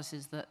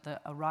surpluses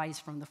that arise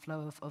from the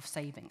flow of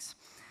savings.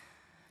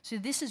 So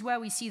this is where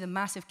we see the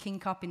massive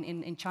kink up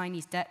in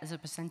Chinese debt as a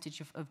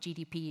percentage of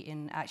GDP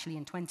in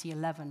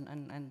 2011,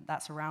 and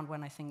that's around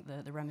when I think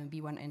the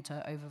renminbi went into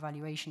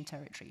overvaluation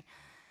territory.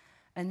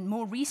 And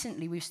more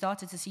recently, we've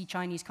started to see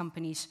Chinese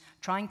companies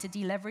trying to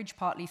deleverage,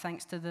 partly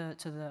thanks to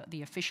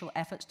the official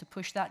efforts to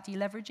push that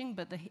deleveraging.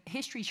 But the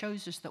history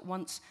shows us that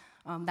once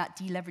that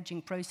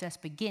deleveraging process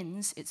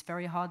begins, it's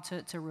very hard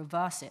to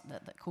reverse it.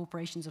 That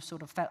corporations have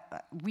sort of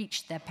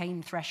reached their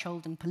pain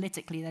threshold, and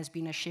politically there's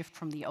been a shift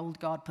from the old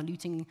guard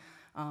polluting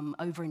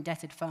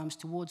over-indebted firms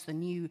towards the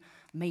new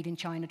Made in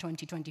China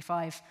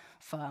 2025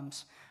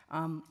 firms.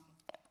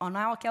 On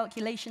our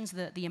calculations,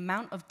 the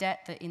amount of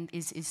debt that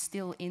is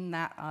still in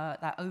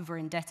that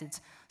over-indebted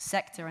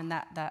sector, and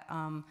that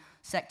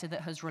sector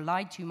that has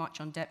relied too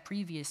much on debt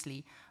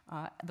previously,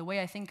 the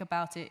way I think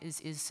about it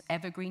is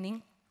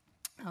evergreening.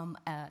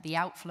 The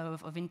outflow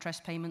of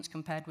interest payments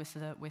compared with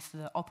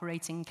the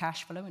operating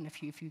cash flow, and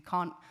if you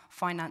can't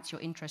finance your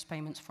interest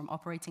payments from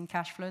operating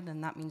cash flow, then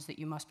that means that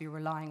you must be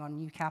relying on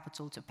new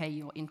capital to pay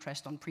your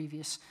interest on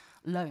previous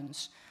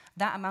loans.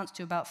 That amounts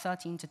to about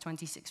 13 to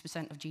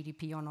 26% of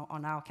GDP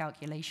on our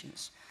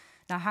calculations.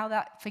 Now, how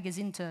that figures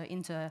into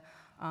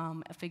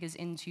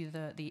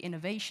the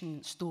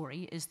innovation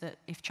story is that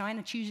if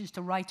China chooses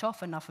to write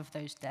off enough of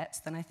those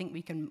debts, then I think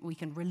we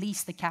can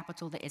release the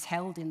capital that is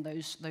held in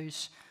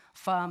those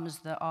firms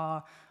that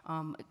are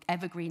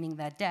evergreening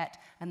their debt,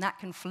 and that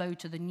can flow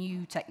to the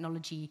new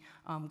technology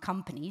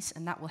companies,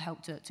 and that will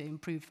help to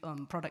improve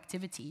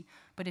productivity.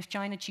 But if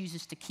China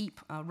chooses to keep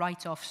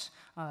write-offs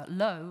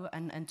low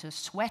and to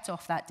sweat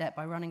off that debt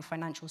by running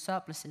financial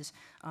surpluses,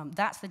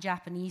 that's the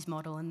Japanese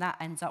model, and that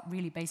ends up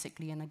really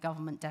basically in a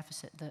government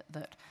deficit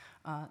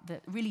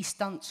that really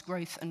stunts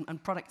growth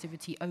and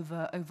productivity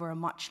over a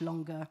much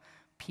longer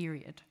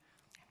period.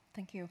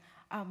 Thank you.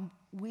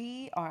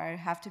 We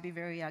have to be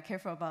very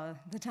careful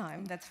about the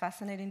time. That's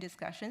fascinating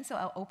discussion. So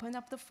I'll open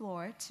up the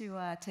floor to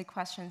take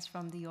questions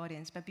from the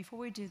audience. But before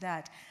we do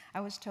that, I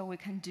was told we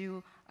can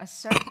do a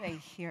survey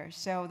here.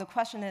 So the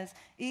question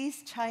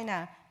is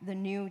China the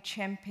new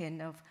champion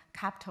of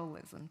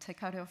capitalism?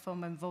 Take out your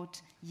phone and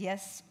vote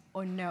yes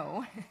or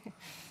no.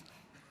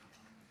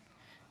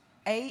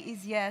 A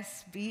is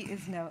yes, B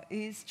is no.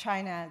 Is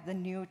China the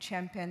new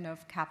champion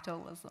of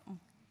capitalism?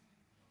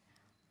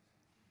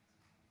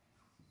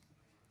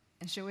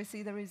 And should we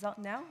see the result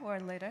now or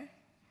later?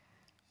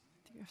 I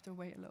think we have to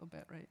wait a little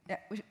bit, right? Yeah,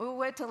 we'll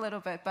wait a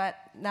little bit, but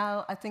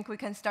now I think we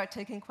can start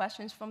taking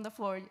questions from the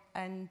floor.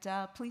 And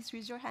please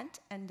raise your hand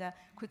and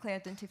quickly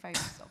identify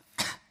yourself.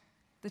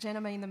 The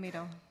gentleman in the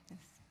middle. Yes.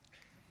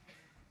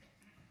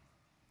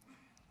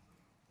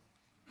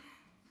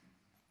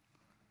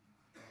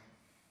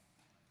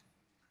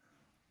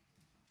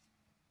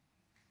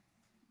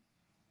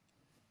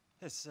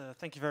 Yes,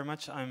 thank you very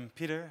much. I'm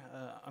Peter.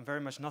 I'm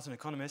very much not an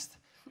economist.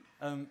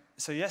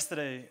 So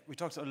yesterday, we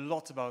talked a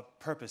lot about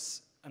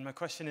purpose. And my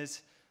question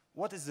is,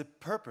 what is the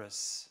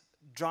purpose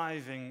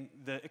driving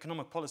the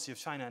economic policy of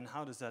China, and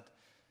how does that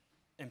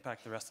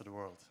impact the rest of the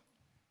world?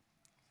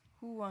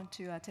 Who wants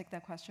to take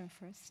that question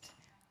first?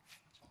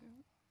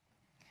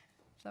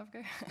 Shall I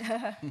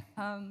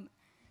go?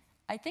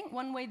 I think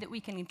one way that we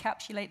can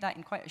encapsulate that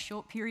in quite a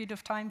short period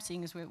of time,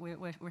 seeing as we're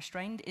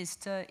restrained, is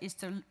to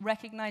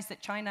recognize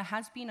that China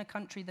has been a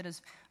country that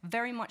is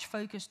very much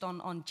focused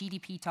on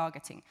GDP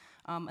targeting.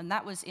 And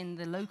that was in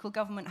the local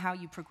government, how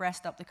you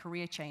progressed up the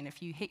career chain.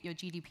 If you hit your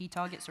GDP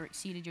targets or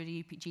exceeded your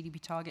GDP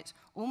targets,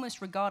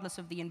 almost regardless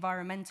of the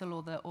environmental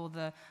or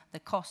the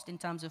cost in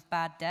terms of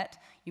bad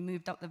debt, you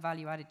moved up the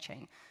value-added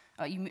chain.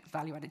 You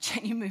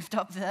moved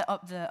up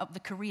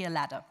the career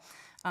ladder.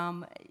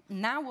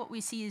 Now what we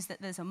see is that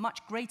there's a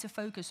much greater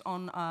focus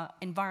on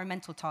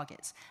environmental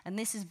targets. And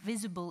this is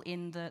visible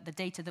in the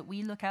data that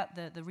we look at,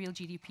 the real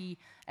GDP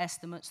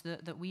estimates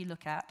that we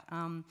look at,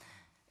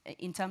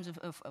 in terms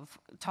of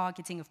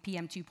targeting of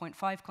PM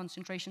 2.5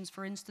 concentrations,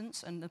 for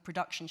instance, and the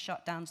production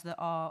shutdowns that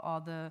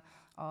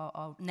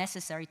are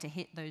necessary to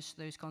hit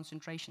those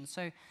concentrations.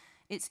 So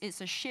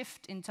it's a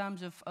shift in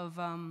terms of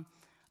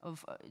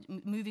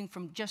moving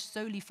from just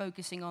solely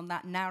focusing on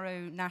that narrow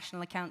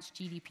national accounts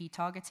GDP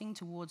targeting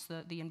towards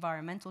the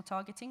environmental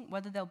targeting.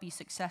 Whether they'll be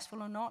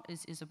successful or not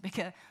is a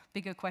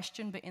bigger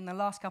question, but in the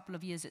last couple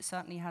of years it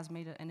certainly has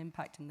made an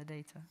impact in the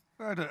data.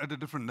 At a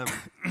different level.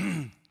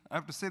 I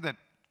have to say that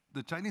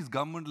the Chinese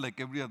government,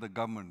 like every other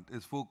government,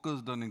 is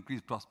focused on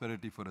increased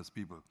prosperity for its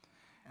people.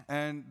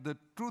 And the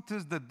truth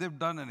is that they've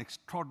done an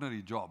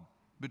extraordinary job.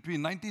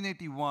 Between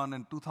 1981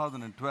 and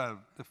 2012,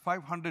 the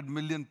 500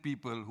 million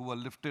people who were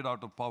lifted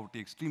out of poverty,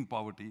 extreme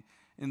poverty,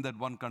 in that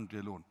one country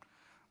alone.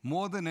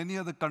 More than any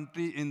other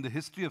country in the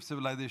history of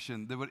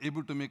civilization, they were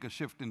able to make a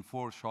shift in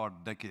 4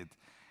 short decades.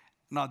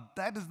 Now,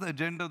 that is the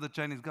agenda of the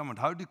Chinese government.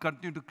 How do you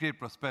continue to create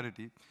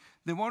prosperity?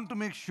 They want to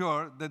make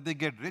sure that they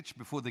get rich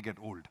before they get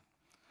old.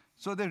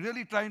 So they're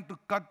really trying to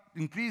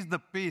increase the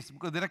pace,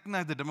 because they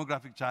recognize the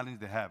demographic challenge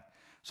they have.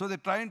 So they're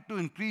trying to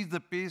increase the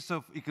pace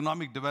of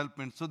economic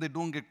development so they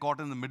don't get caught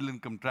in the middle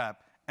income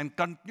trap and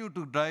continue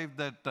to drive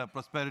that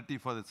prosperity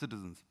for the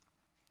citizens.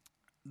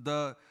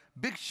 The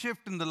big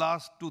shift in the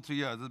last 2-3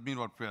 years has been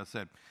what Freya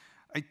said.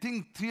 I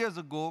think 3 years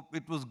ago,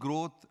 it was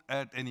growth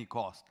at any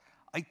cost.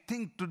 I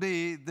think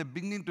today, they're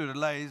beginning to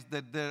realize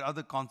that there are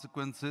other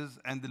consequences,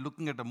 and they're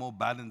looking at a more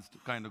balanced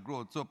kind of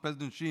growth. So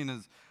President Xi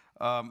has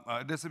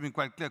been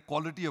quite clear,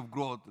 quality of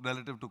growth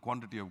relative to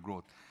quantity of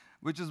growth,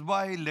 which is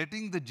why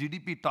letting the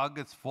GDP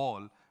targets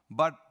fall,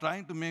 but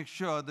trying to make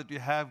sure that you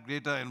have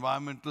greater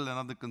environmental and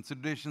other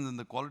considerations in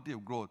the quality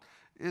of growth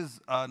is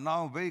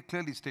now very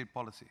clearly state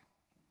policy.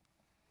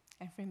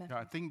 Freeman. Yeah,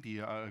 I think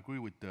I agree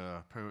with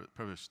the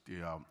previous.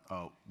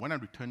 When I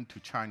returned to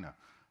China,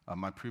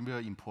 my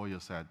previous employer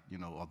said,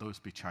 although you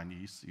speak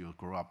Chinese, you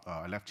grow up.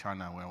 I left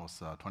China when I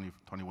was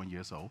 21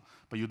 years old,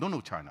 but you don't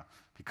know China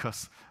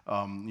because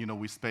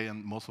we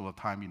spend most of the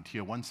time in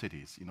tier 1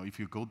 cities. If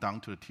you go down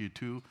to the tier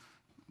 2,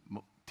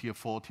 tier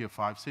 4, tier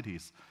 5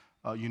 cities,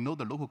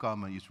 the local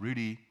government is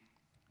really,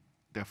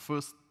 their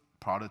first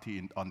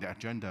priority on the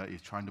agenda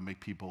is trying to make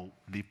people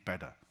live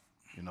better,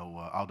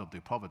 out of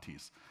their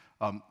poverties.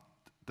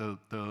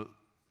 The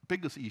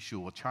biggest issue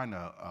with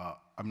China,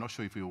 I'm not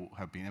sure if you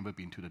have ever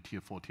been to the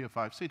tier 4, tier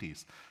 5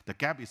 cities. The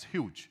gap is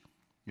huge.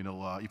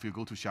 If you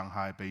go to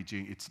Shanghai,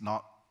 Beijing, it's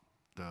not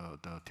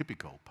the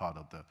typical part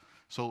of the.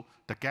 So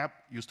the gap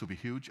used to be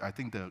huge. I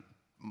think the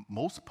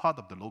most part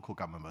of the local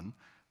government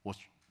was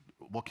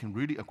working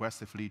really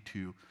aggressively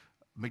to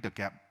make the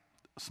gap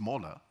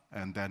smaller,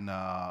 and then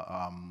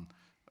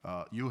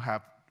you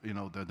have,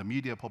 the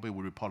media probably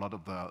will report a lot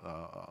of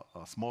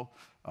the small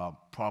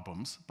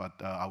problems, but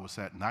I would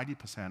say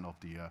 90% of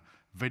the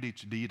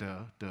village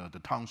leader,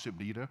 the township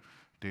leader,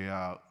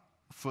 their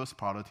first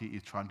priority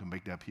is trying to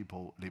make their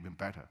people living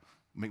better,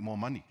 make more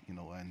money,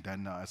 and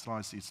then as long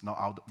as it's not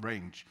out of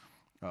range,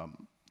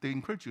 they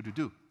encourage you to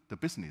do the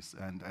business,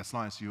 and as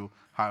long as you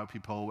hire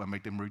people and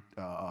make them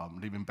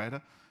living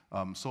better.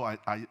 So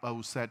I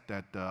would say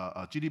that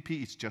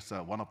GDP is just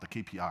one of the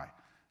KPI.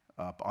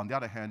 But on the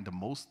other hand, the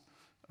most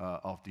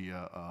of the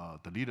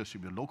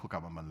leadership at local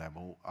government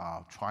level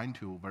are trying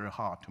to very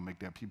hard to make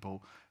their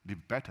people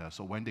live better.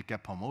 So when they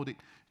get promoted,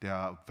 they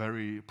are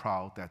very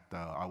proud that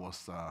I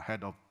was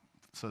head of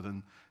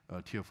certain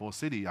tier 4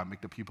 city. I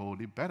make the people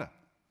live better.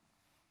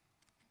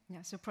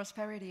 Yeah, so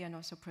prosperity, and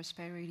also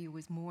prosperity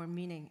with more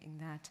meaning in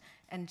that.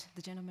 And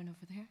the gentleman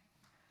over there?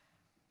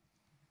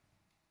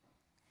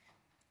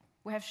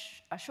 We have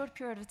a short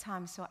period of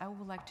time, so I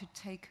would like to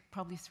take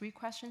probably 3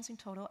 questions in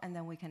total, and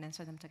then we can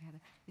answer them together.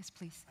 Yes,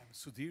 please. I'm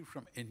Sudhir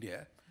from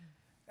India.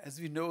 As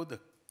we know, the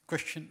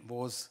question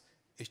was,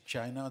 is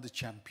China the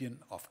champion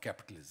of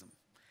capitalism?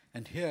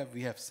 And here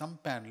we have some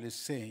panelists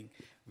saying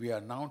we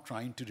are now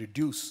trying to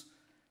reduce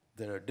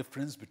the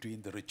difference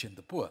between the rich and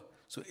the poor.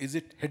 So is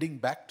it heading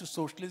back to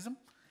socialism?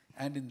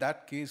 And in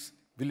that case,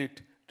 will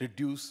it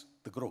reduce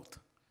the growth?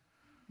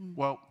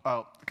 Well,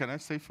 can I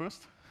say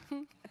first?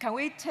 Can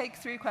we take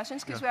 3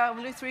 questions? Because we have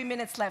only 3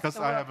 minutes left. Because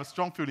so I have a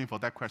strong feeling for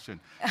that question.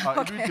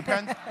 Okay.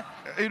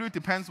 It really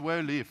depends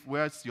where you live.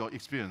 Where's your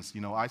experience?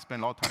 I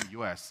spend a lot of time in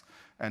the US,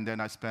 and then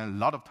I spend a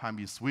lot of time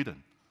in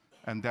Sweden.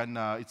 And then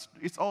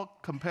it's all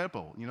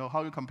comparable.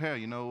 How you compare?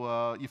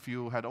 If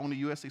you had only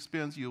US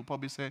experience, you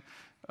probably say,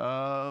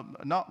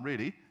 not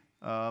really,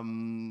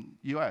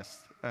 US.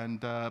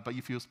 But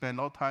if you spend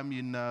a lot of time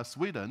in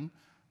Sweden,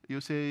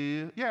 you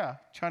say, yeah,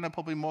 China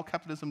probably more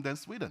capitalism than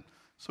Sweden.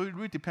 So it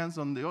really depends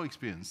on your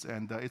experience,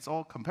 and it's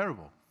all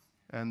comparable.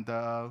 And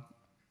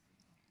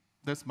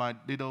that's my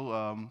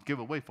little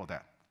giveaway for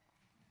that.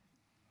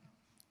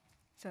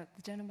 So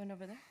the gentleman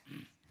over there.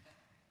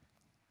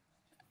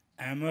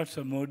 I'm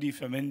also Modi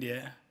from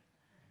India.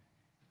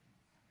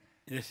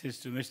 This is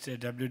to Mr.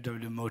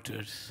 W.W.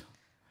 Motors.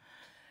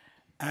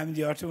 I'm in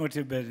the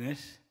automotive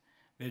business.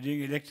 We're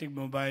doing electric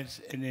mobiles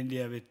in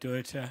India with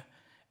Toyota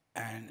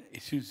and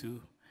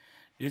Isuzu.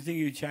 Do you think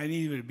you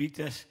Chinese will beat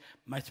us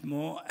much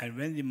more? And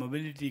when the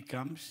mobility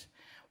comes,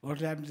 what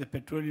will happen to the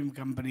petroleum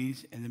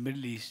companies in the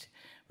Middle East?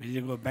 Will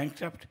they go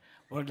bankrupt?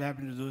 What will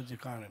happen to those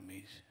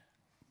economies?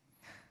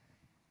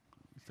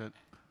 Is that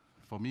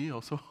for me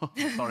also?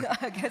 Sorry.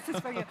 I guess it's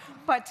for you.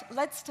 But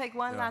let's take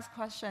one last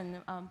question,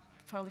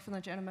 probably from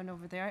the gentleman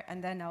over there,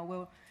 and then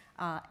we'll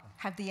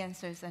have the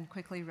answers and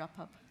quickly wrap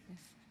up. Yes,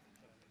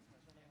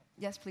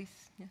 yes, please.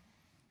 Yeah.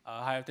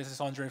 Hi, this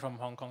is Andre from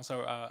Hong Kong.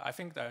 So I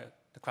think that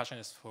the question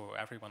is for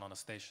everyone on the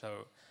stage.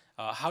 So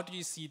how do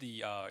you see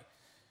the,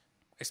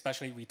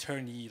 especially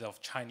return need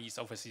of Chinese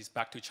overseas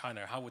back to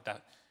China?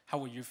 How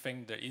would you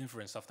think the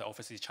influence of the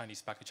overseas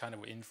Chinese back to China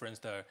will influence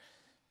the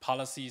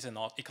policies and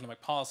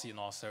economic policy and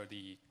also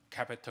the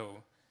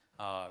capital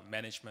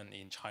management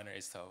in China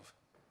itself?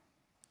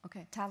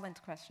 Okay,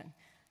 talent question.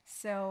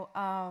 So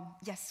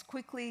yes,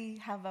 quickly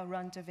have a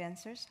round of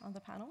answers on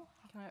the panel.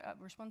 Can I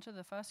respond to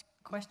the first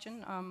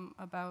question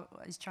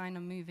about is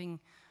China moving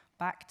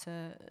back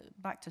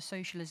to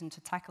socialism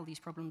to tackle these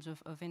problems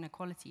of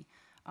inequality?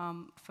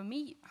 For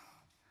me,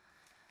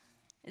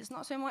 it's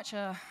not so much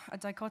a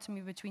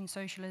dichotomy between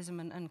socialism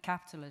and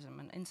capitalism.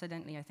 And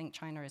incidentally, I think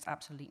China is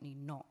absolutely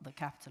not the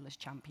capitalist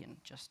champion,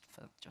 just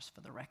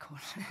for the record.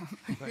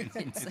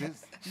 It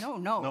is?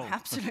 No,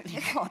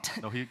 absolutely not.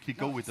 No, he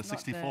go with the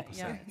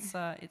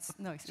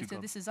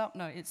 64%. This is up.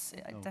 No, it's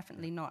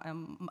definitely not.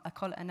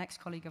 An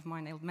ex-colleague of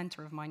mine, a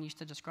mentor of mine, used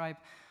to describe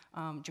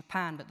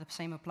Japan, but the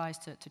same applies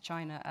to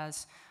China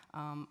as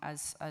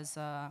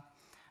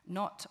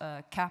not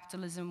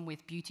capitalism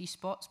with beauty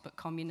spots, but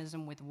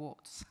communism with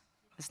warts.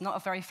 It's not a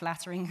very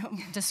flattering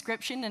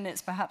description, and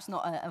it's perhaps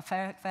not a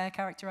fair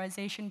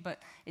characterization,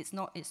 but it's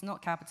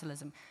not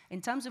capitalism.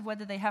 In terms of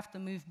whether they have to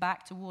move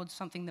back towards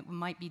something that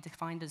might be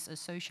defined as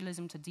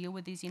socialism to deal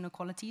with these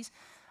inequalities,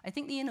 I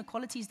think the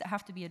inequalities that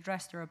have to be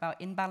addressed are about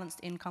imbalanced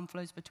income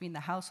flows between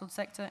the household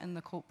sector and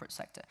the corporate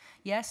sector.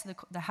 Yes,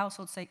 the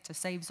household sector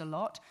saves a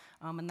lot,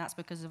 and that's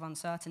because of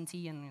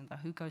uncertainty and the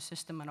hukou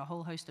system and a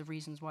whole host of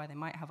reasons why they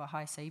might have a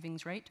high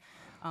savings rate.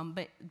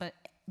 But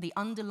the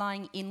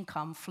underlying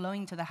income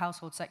flowing to the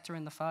household sector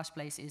in the first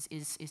place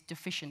is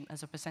deficient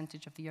as a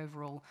percentage of the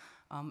overall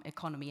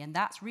economy, and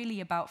that's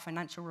really about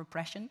financial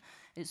repression.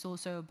 It's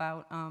also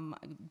about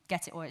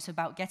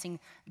getting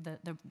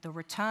the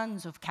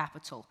returns of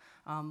capital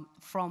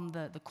from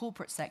the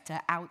corporate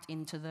sector out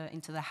into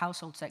the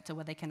household sector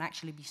where they can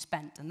actually be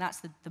spent, and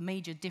that's the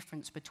major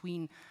difference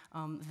between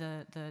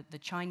the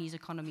Chinese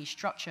economy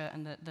structure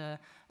and the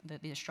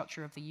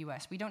structure of the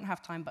US. We don't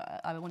have time,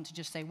 but I want to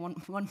just say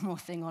one more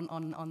thing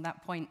on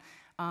that point.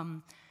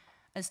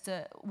 as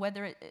to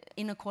whether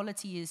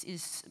inequality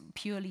is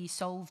purely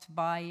solved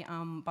by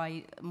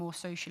more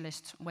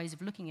socialist ways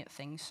of looking at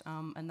things,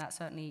 and that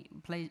certainly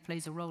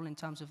plays a role in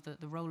terms of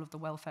the role of the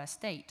welfare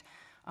state.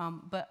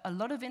 But a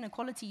lot of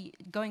inequality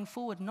going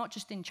forward, not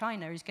just in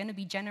China, is going to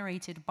be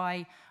generated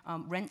by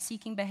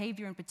rent-seeking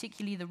behavior, and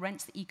particularly the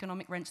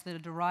economic rents that are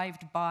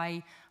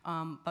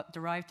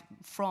derived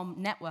from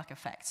network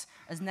effects.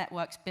 As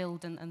networks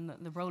build and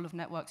the role of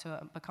networks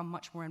become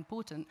much more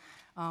important,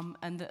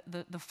 and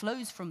the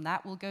flows from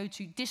that will go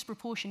to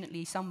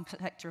disproportionately some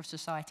sector of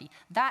society.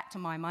 That, to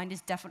my mind,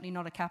 is definitely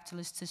not a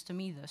capitalist system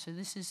either. So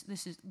this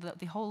is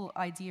the whole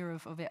idea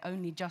of it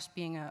only just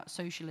being a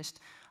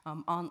socialist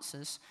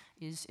answers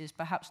is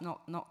perhaps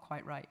not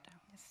quite right.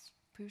 Yes,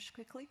 Piyush,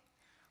 quickly.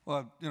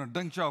 Well,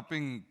 Deng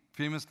Xiaoping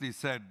famously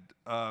said,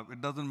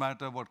 it doesn't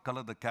matter what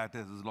color the cat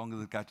is as long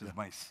as it catches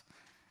mice.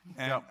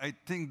 And I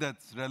think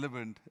that's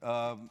relevant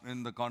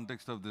in the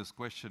context of this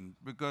question,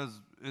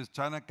 because is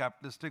China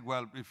capitalistic?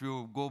 Well, if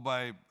you go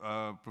by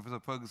Professor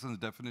Ferguson's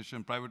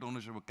definition, private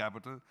ownership of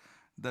capital,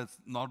 that's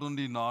not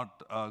only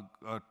not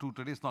true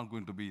today, it's not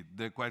going to be.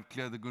 They're quite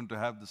clear they're going to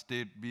have the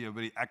state be a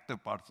very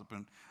active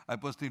participant. I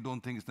personally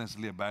don't think it's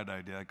necessarily a bad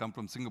idea. I come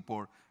from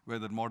Singapore, where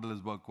that model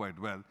has worked quite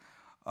well.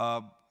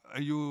 Are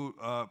you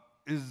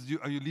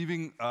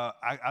leaving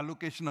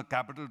allocation of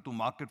capital to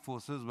market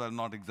forces? Well,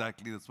 not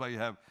exactly. That's why you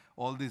have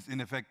all this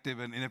ineffective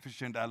and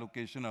inefficient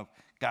allocation of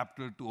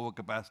capital to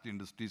overcapacity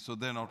industries. So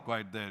they're not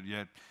quite there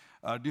yet.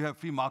 Do you have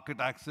free market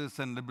access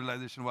and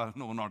liberalization? Well,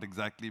 no, not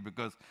exactly,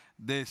 because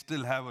they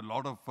still have a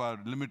lot of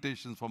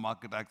limitations for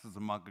market access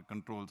and market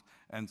controls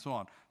and so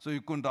on. So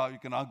you can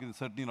argue it's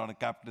certainly not a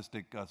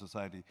capitalistic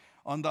society.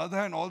 On the other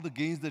hand, all the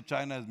gains that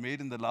China has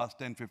made in the last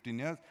 10, 15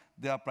 years,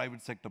 they are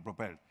private sector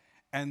propelled.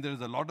 And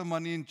there's a lot of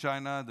money in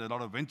China, there's a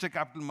lot of venture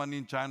capital money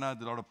in China,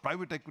 there's a lot of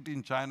private equity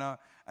in China,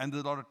 and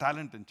there's a lot of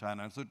talent in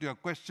China. So to your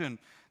question,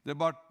 there are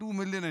about 2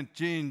 million and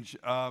change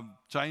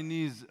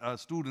Chinese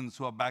students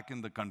who are back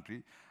in the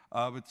country.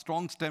 With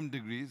strong STEM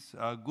degrees,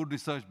 good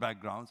research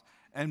backgrounds,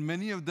 and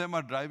many of them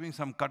are driving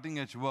some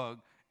cutting-edge work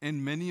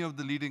in many of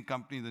the leading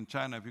companies in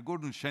China. If you go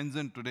to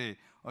Shenzhen today,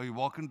 or you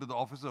walk into the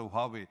office of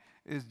Huawei,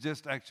 it's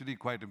just actually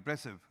quite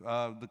impressive,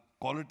 the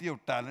quality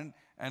of talent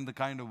and the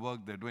kind of work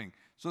they're doing.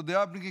 So they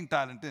are bringing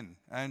talent in.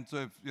 And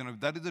so if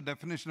that is the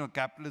definition of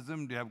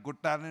capitalism, do you have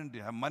good talent, do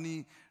you have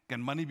money, can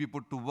money be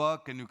put to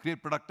work, can you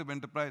create productive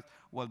enterprise?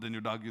 Well, then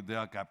you'd argue they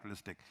are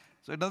capitalistic.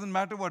 So it doesn't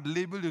matter what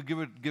label you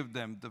give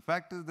them. The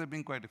fact is they're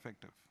being quite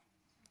effective.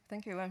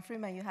 Thank you. And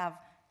Freeman, you have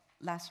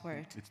last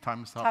word. It's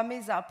time is up. Time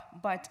is up,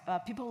 but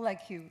people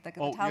like you, like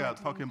the talent.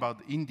 Talking about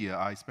India,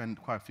 I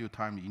spent quite a few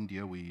time in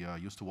India. We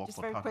used to work Just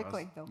for very Tata.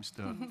 quickly, though.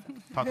 Mr.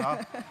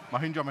 Tata,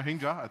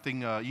 Mahindra. I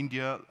think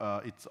India,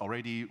 it's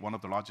already one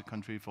of the largest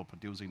countries for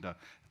producing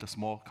the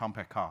small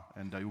compact car,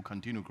 and it will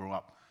continue to grow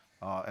up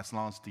as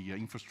long as the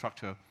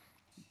infrastructure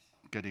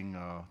getting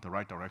the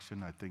right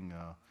direction, I think.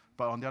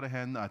 But on the other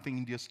hand, I think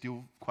India is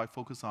still quite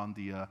focused on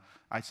the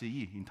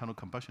ICE, internal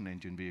combustion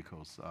engine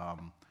vehicles.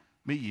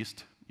 Middle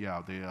East,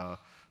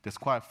 there's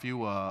quite a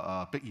few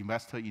big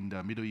investors in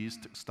the Middle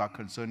East start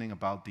concerning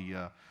about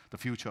the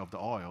future of the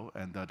oil,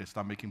 and they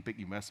start making big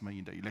investment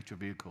in the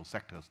electric vehicle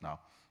sectors now.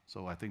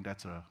 So I think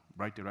that's a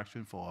right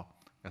direction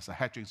as a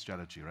hedging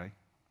strategy, right?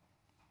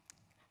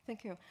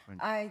 Thank you.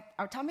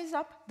 Our time is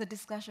up. The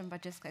discussion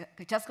but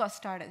just got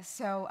started.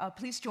 So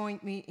please join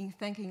me in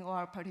thanking all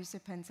our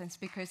participants and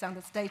speakers on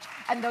the stage,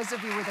 and those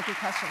of you with the good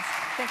questions.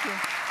 Thank you.